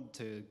I wanted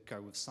to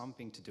go with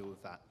something to do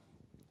with that.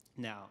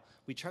 Now,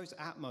 we chose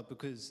ATMA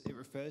because it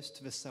refers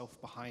to the self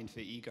behind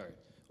the ego,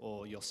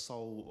 or your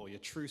soul, or your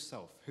true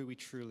self, who we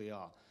truly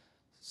are.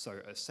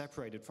 So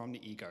separated from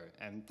the ego.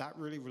 And that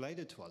really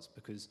related to us,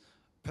 because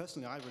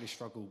personally I really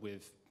struggle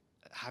with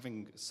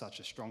having such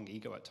a strong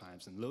ego at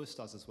times, and Lewis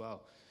does as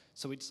well.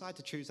 So we decided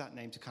to choose that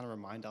name to kind of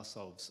remind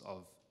ourselves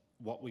of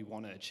what we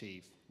want to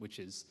achieve, which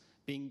is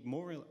being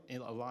more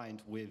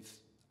aligned with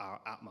our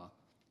ATMA.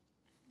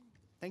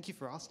 Thank you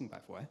for asking,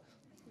 by the way.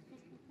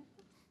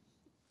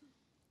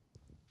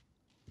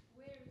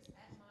 Where is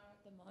ATMA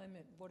at the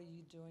moment? What are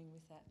you doing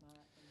with ATMA at the moment?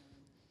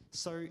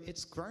 So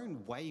it's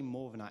grown way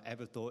more than I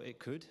ever thought it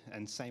could,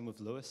 and same with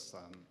Lewis.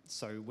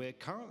 So we're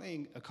currently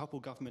in a couple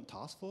government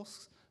task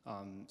force,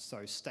 so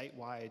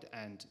statewide,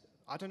 and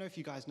I don't know if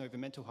you guys know the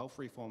mental health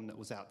reform that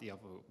was out the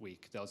other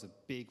week. There was a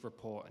big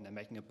report, and they're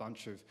making a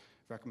bunch of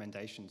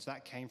recommendations.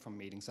 That came from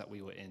meetings that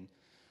we were in.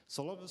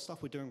 So a lot of the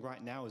stuff we're doing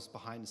right now is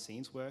behind the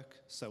scenes work.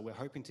 So we're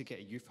hoping to get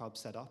a youth hub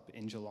set up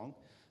in Geelong.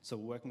 So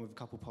we're working with a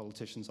couple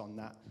politicians on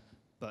that.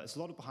 But it's a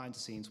lot of behind the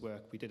scenes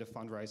work. We did a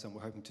fundraiser, and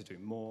we're hoping to do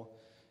more.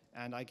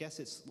 And I guess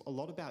it's a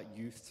lot about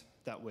youth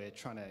that we're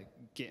trying to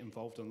get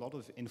involved in, a lot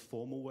of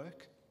informal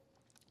work.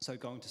 So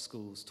going to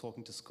schools,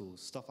 talking to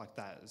schools, stuff like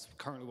that is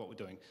currently what we're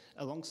doing,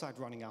 alongside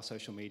running our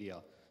social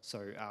media.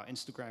 So our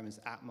Instagram is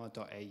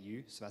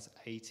atma.au, so that's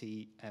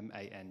atman.au,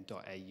 and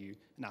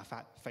our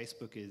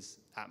Facebook is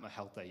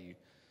atmahealthau.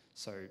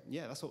 So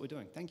yeah, that's what we're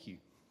doing. Thank you.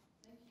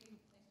 Thank you.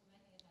 Thanks for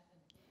making it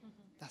happen.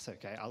 That's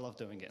okay. I love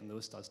doing it, and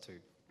Lewis does too.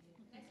 It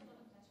takes a lot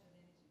of passion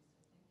and energy,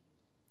 so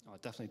thank you. Oh,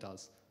 it definitely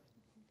does.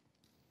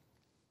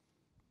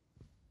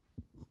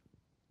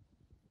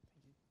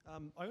 I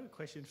got a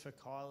question for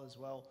Kyle as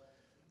well.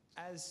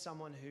 As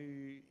someone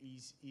who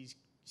is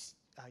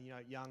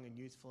young and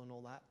youthful and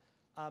all that,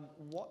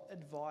 what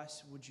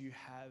advice would you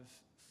have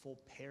for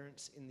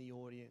parents in the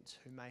audience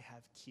who may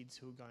have kids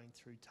who are going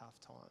through tough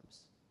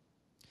times?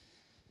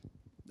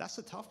 That's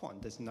a tough one.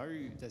 There's no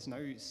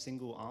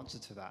single answer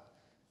to that.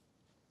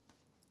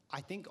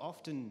 I think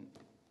often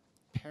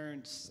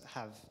parents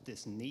have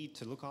this need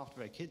to look after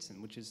their kids,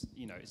 and which is,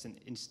 it's an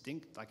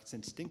instinct, it's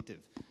instinctive.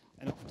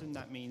 And often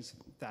that means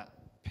that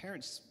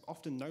parents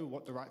often know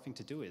what the right thing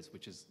to do is,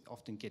 which is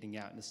often getting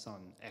out in the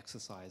sun,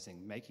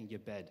 exercising, making your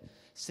bed.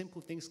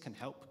 Simple things can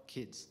help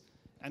kids.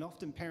 And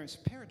often parents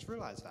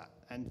realize that,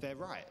 and they're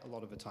right a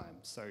lot of the time.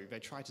 So they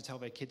try to tell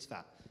their kids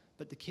that,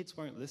 but the kids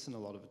won't listen a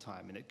lot of the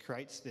time, and it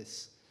creates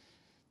this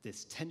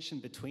tension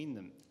between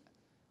them.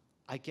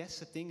 I guess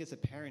the thing as a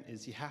parent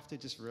is you have to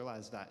just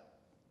realize that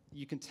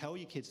you can tell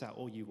your kids that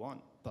all you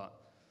want, but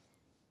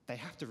they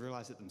have to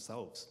realize it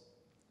themselves.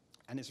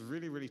 And it's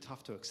really, really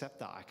tough to accept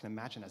that, I can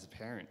imagine, as a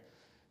parent,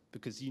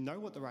 because you know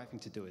what the right thing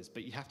to do is,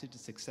 but you have to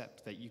just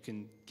accept that you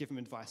can give them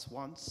advice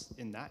once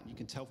in that, you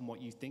can tell them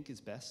what you think is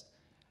best,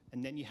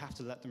 and then you have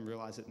to let them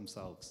realize it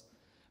themselves.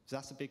 So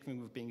that's the big thing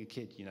with being a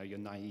kid, you're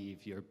naive,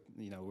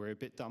 we're a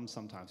bit dumb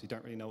sometimes, we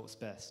don't really know what's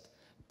best,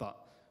 but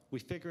we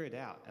figure it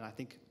out, and I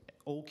think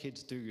all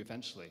kids do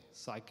eventually.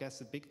 So I guess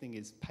the big thing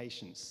is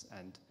patience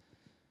and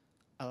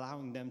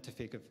allowing them to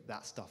figure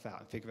that stuff out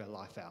and figure their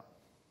life out.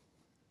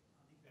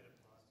 I think that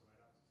applies to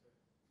adults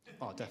too.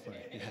 Oh,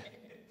 definitely, yeah.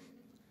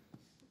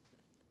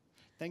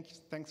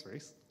 Thanks,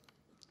 Reese.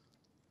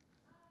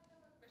 I have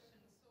a question.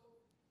 So,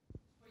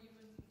 for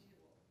humans in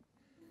Geelong,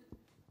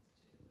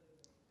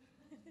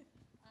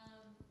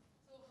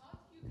 so how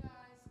do you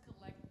guys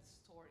collect the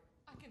story?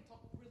 I can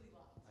talk really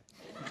loud.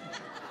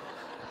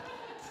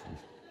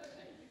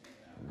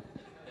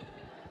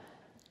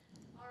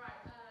 All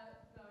right.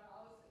 No,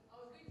 I was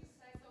going to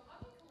say. So, how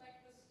do you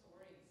collect the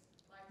stories?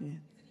 Yeah.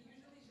 Is it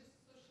usually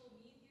just social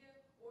media,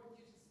 or do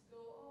you just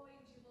go, in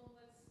Geelong,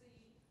 let's see,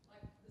 the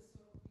sort of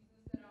business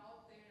that are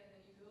out there, and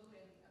then you go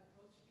and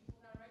approach people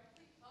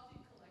directly? How do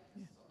you collect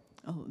the stories?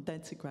 Oh,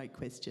 that's a great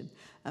question.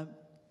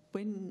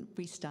 When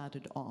we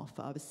started off,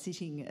 I was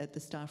sitting at the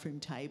staff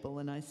room table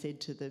and I said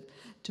to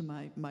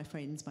my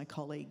friends, my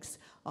colleagues,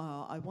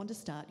 I want to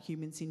start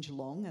Humans in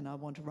Geelong and I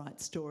want to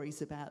write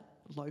stories about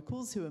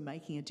locals who are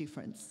making a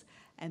difference.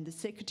 And the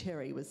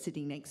secretary was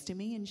sitting next to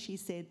me and she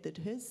said that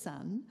her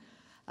son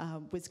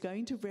was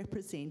going to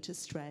represent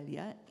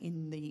Australia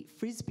in the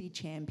Frisbee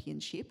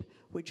Championship,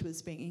 which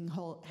was being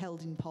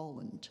held in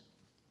Poland.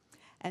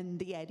 And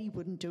the Addy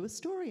wouldn't do a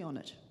story on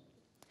it.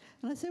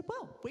 And I said,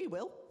 well, we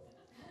will.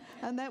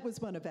 And that was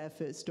one of our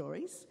first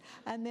stories.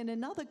 And then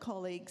another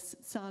colleague's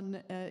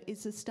son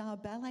is a star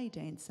ballet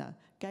dancer,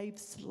 Gabe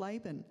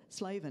Slavin,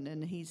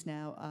 and he's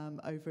now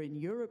over in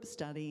Europe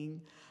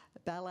studying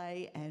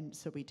ballet, and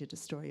so we did a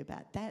story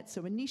about that.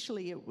 So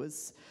initially it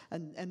was,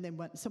 and then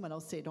someone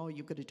else said,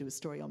 you've got to do a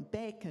story on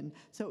Beck, and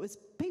so it was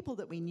people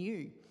that we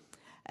knew.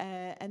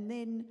 And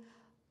then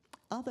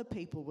other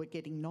people were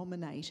getting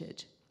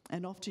nominated.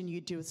 And often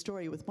you'd do a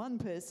story with one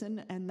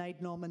person and they'd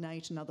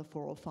nominate another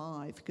 4 or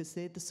 5 because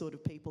they're the sort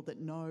of people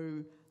that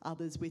know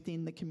others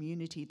within the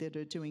community that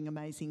are doing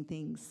amazing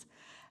things.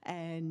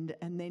 And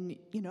then,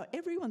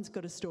 everyone's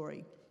got a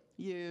story.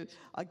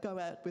 I'd go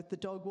out with the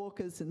dog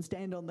walkers and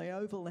stand on the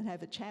oval and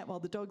have a chat while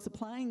the dogs are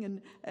playing,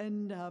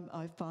 and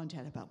I find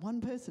out about one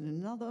person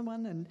and another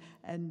one,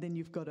 and then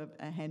you've got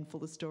a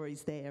handful of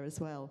stories there as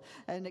well.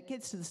 And it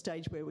gets to the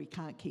stage where we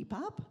can't keep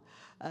up,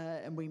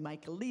 and we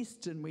make a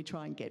list and we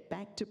try and get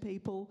back to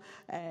people,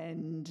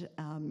 and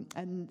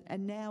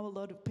now a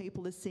lot of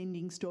people are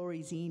sending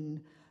stories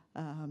in.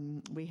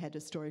 We had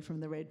a story from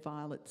the Red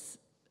Violets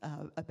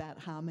about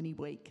Harmony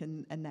Week,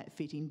 and that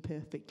fit in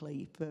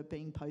perfectly for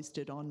being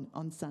posted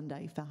on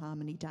Sunday for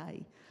Harmony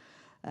Day.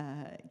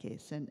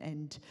 Yes,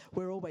 and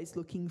we're always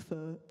looking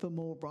for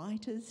more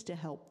writers to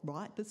help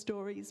write the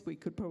stories. We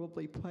could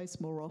probably post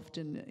more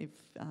often if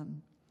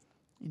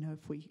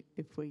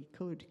we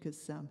could,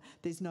 because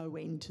there's no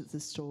end to the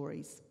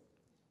stories.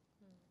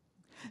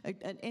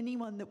 And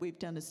anyone that we've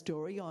done a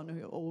story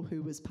on or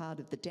who was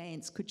part of the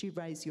dance, could you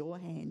raise your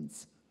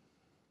hands?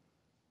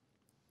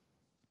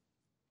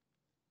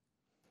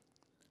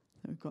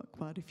 We've got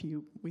quite a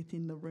few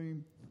within the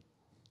room.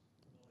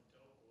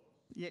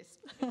 Yes.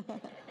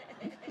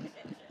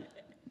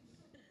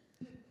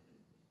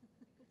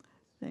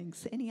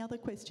 Thanks. Any other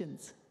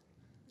questions?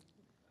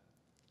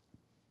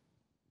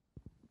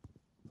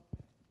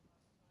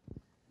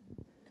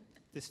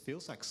 This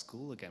feels like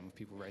school again with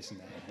people raising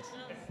their hands.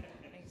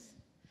 Thanks.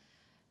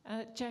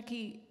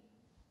 Jackie,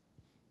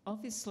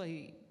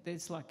 obviously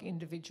there's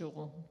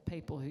individual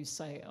people who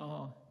say,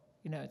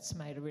 it's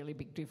made a really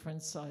big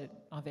difference,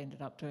 I've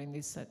ended up doing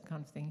this, that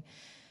kind of thing.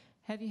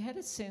 Have you had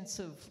a sense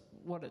of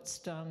what it's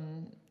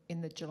done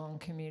in the Geelong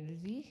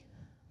community?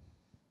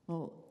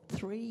 Well,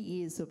 3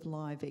 years of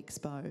live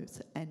expos,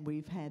 and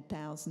we've had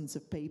thousands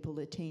of people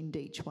attend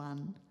each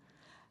one.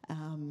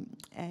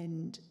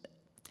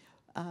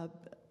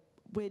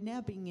 we're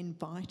now being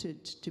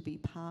invited to be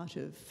part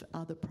of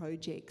other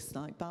projects.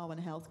 Like Barwon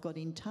Health got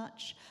in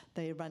touch.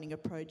 They're running a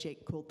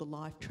project called the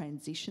Life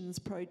Transitions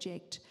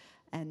Project,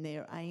 and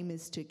their aim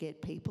is to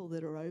get people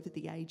that are over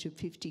the age of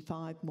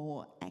 55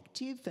 more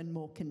active and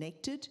more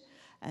connected.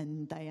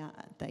 And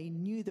they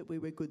knew that we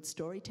were good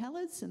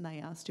storytellers, and they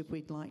asked if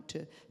we'd like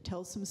to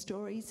tell some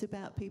stories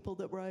about people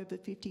that were over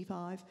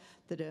 55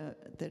 that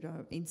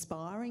are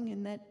inspiring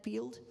in that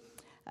field.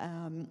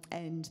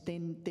 And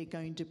then they're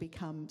going to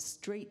become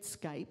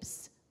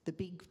streetscapes, the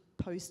big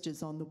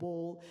posters on the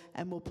wall,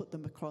 and we'll put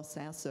them across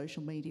our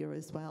social media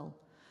as well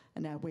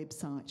and our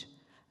website.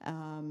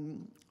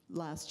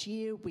 Last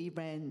year we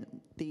ran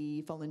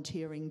the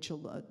Volunteering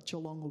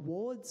Geelong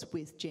Awards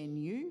with Gen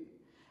U,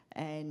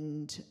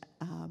 and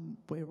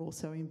we're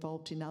also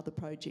involved in other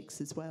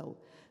projects as well.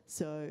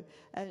 So,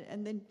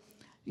 and then,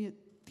 you know,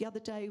 the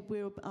other day,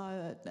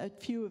 a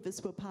few of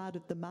us were part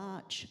of the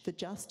March for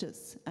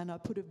Justice, and I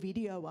put a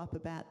video up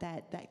about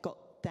that. That got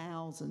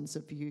thousands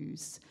of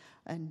views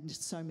and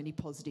so many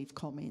positive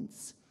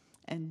comments.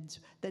 And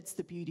that's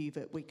the beauty of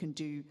it. We can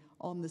do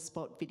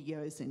on-the-spot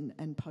videos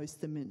and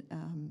post them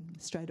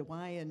straight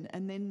away,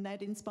 and then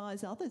that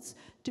inspires others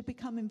to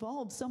become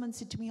involved. Someone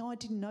said to me, "Oh, I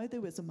didn't know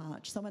there was a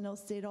march." Someone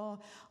else said,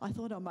 "Oh, I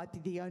thought I might be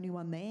the only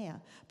one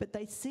there." But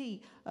they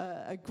see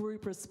a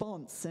group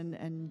response,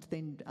 and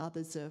then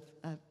others are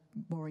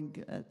more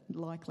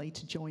likely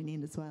to join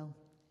in as well.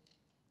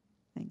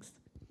 Thanks.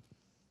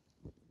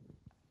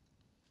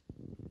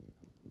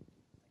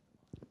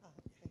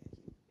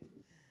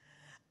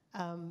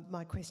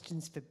 My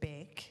question's for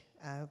Beck,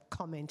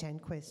 comment and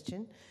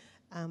question.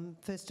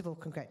 First of all,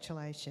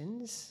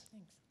 congratulations.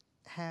 Thanks.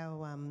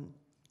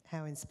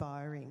 How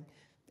inspiring,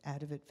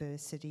 out of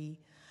adversity.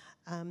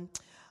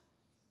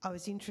 I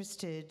was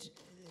interested,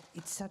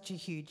 it's such a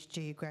huge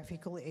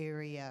geographical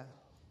area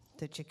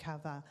that you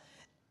cover,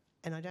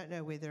 and I don't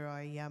know whether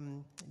I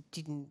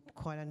didn't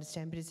quite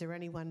understand, but is there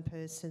only one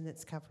person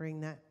that's covering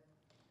that?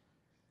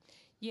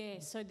 Yeah,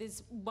 so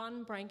there's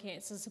one brain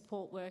cancer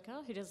support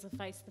worker who does the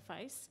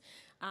face-to-face,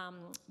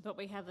 but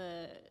we have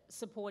a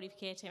supportive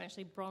care team.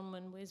 Actually,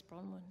 Bronwyn, where's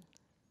Bronwyn?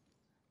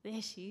 There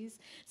she is.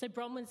 So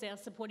Bronwyn's our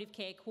supportive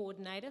care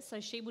coordinator, so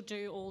she will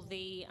do all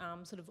the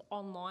sort of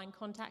online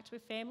contact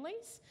with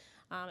families,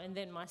 and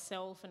then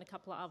myself and a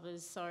couple of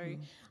others. So,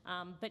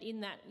 but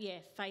in that,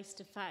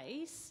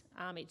 face-to-face,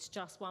 it's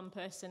just one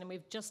person, and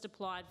we've just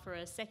applied for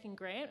a second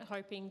grant,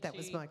 hoping That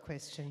was my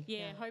question.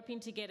 Yeah, hoping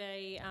to get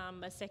a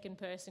second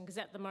person, because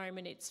at the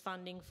moment it's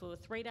funding for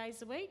 3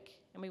 days a week,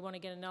 and we want to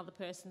get another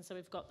person so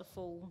we've got the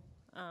full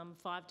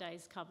 5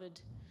 days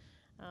covered.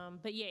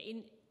 But yeah,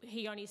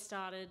 he only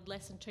started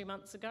less than 2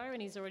 months ago, and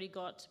he's already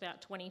got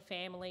about 20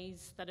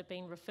 families that have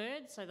been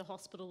referred, so the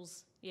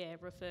hospitals,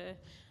 refer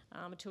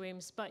to him.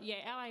 But yeah,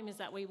 our aim is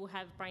that we will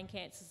have brain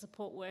cancer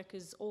support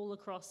workers all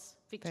across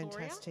Victoria.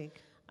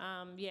 Fantastic.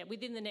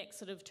 Within the next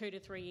sort of 2 to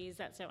 3 years,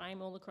 that's our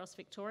aim all across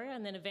Victoria.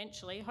 And then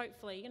eventually,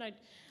 hopefully,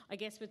 I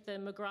guess with the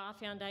McGrath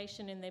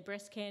Foundation and their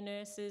breast care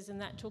nurses, and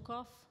that took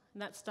off.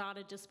 And that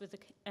started just with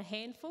a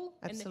handful.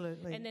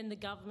 Absolutely. And then the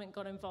government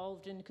got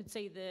involved and could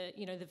see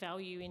the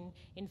value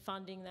in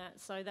funding that.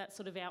 So that's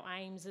sort of our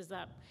aims, is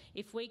that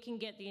if we can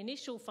get the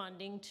initial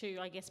funding to,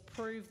 I guess,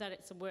 prove that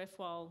it's a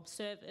worthwhile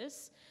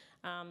service,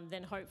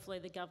 then hopefully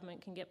the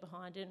government can get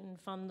behind it and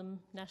fund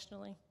them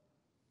nationally.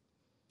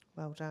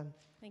 Well done.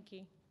 Thank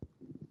you.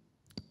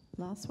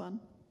 Last one.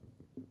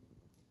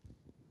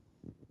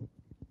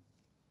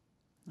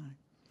 No.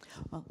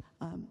 Well,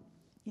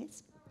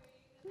 yes.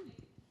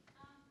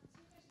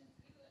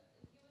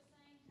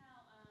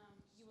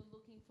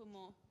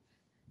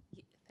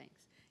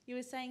 You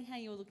were saying how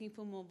you were looking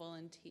for more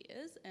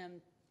volunteers,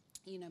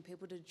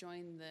 people to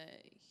join the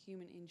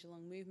Human in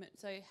Geelong movement.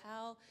 So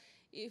how,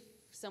 if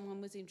someone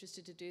was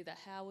interested to do that,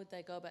 how would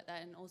they go about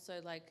that? And also,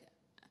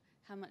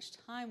 how much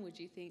time would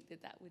you think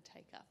that would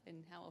take up,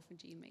 and how often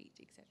do you meet,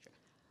 etc.?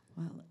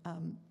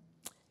 Well,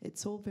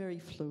 it's all very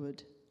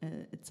fluid.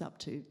 It's up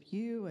to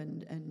you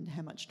and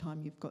how much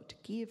time you've got to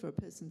give, or a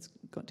person's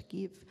got to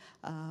give.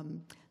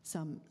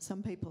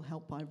 Some people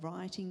help by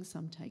writing,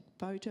 some take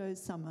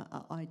photos, some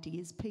are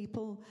ideas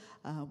people.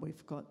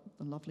 We've got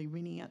the lovely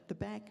Rinny at the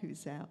back,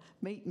 who's our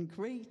meet and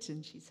greet,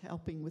 and she's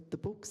helping with the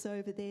books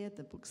over there,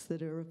 the books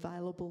that are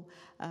available,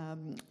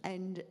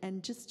 and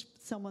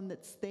just someone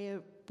that's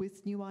there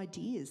with new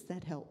ideas,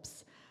 that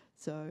helps.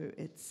 So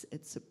it's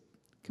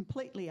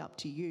completely up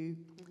to you.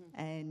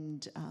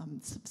 And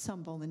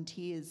some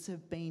volunteers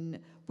have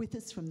been with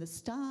us from the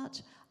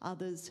start.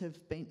 Others have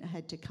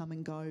had to come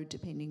and go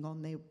depending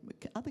on their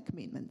other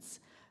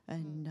commitments.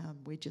 And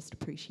we just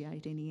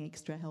appreciate any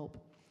extra help.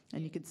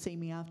 And you can see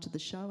me after the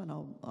show, and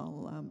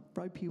I'll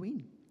rope you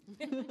in.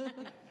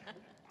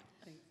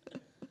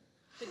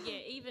 But yeah,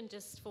 even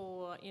just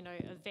for,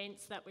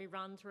 events that we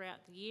run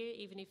throughout the year,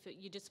 even if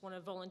you just want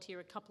to volunteer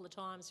a couple of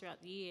times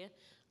throughout the year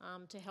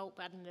to help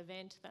at an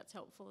event, that's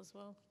helpful as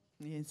well.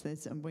 Yes,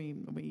 and we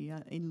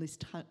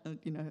enlist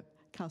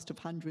cast of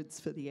hundreds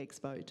for the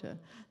Expo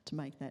to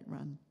make that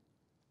run.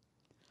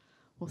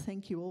 Well,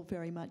 thank you all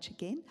very much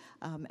again.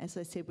 As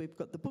I said, we've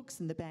got the books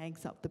and the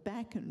bags up the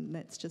back, and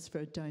that's just for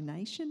a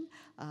donation.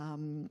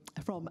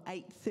 From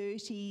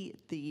 8:30,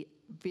 the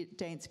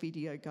dance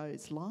video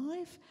goes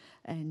live,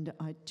 and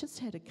I just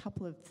had a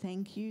couple of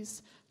thank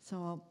yous,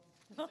 so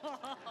oh,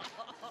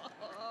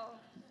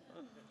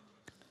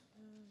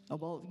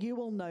 well, you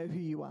all know who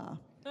you are.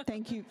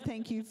 Thank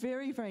you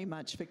very, very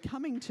much for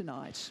coming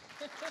tonight.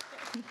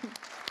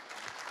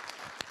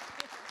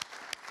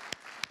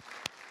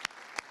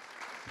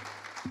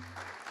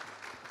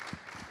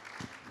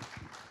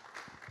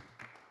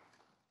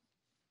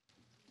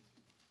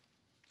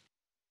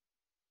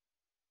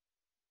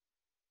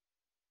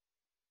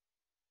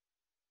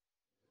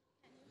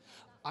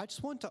 I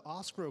just want to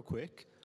ask real quick,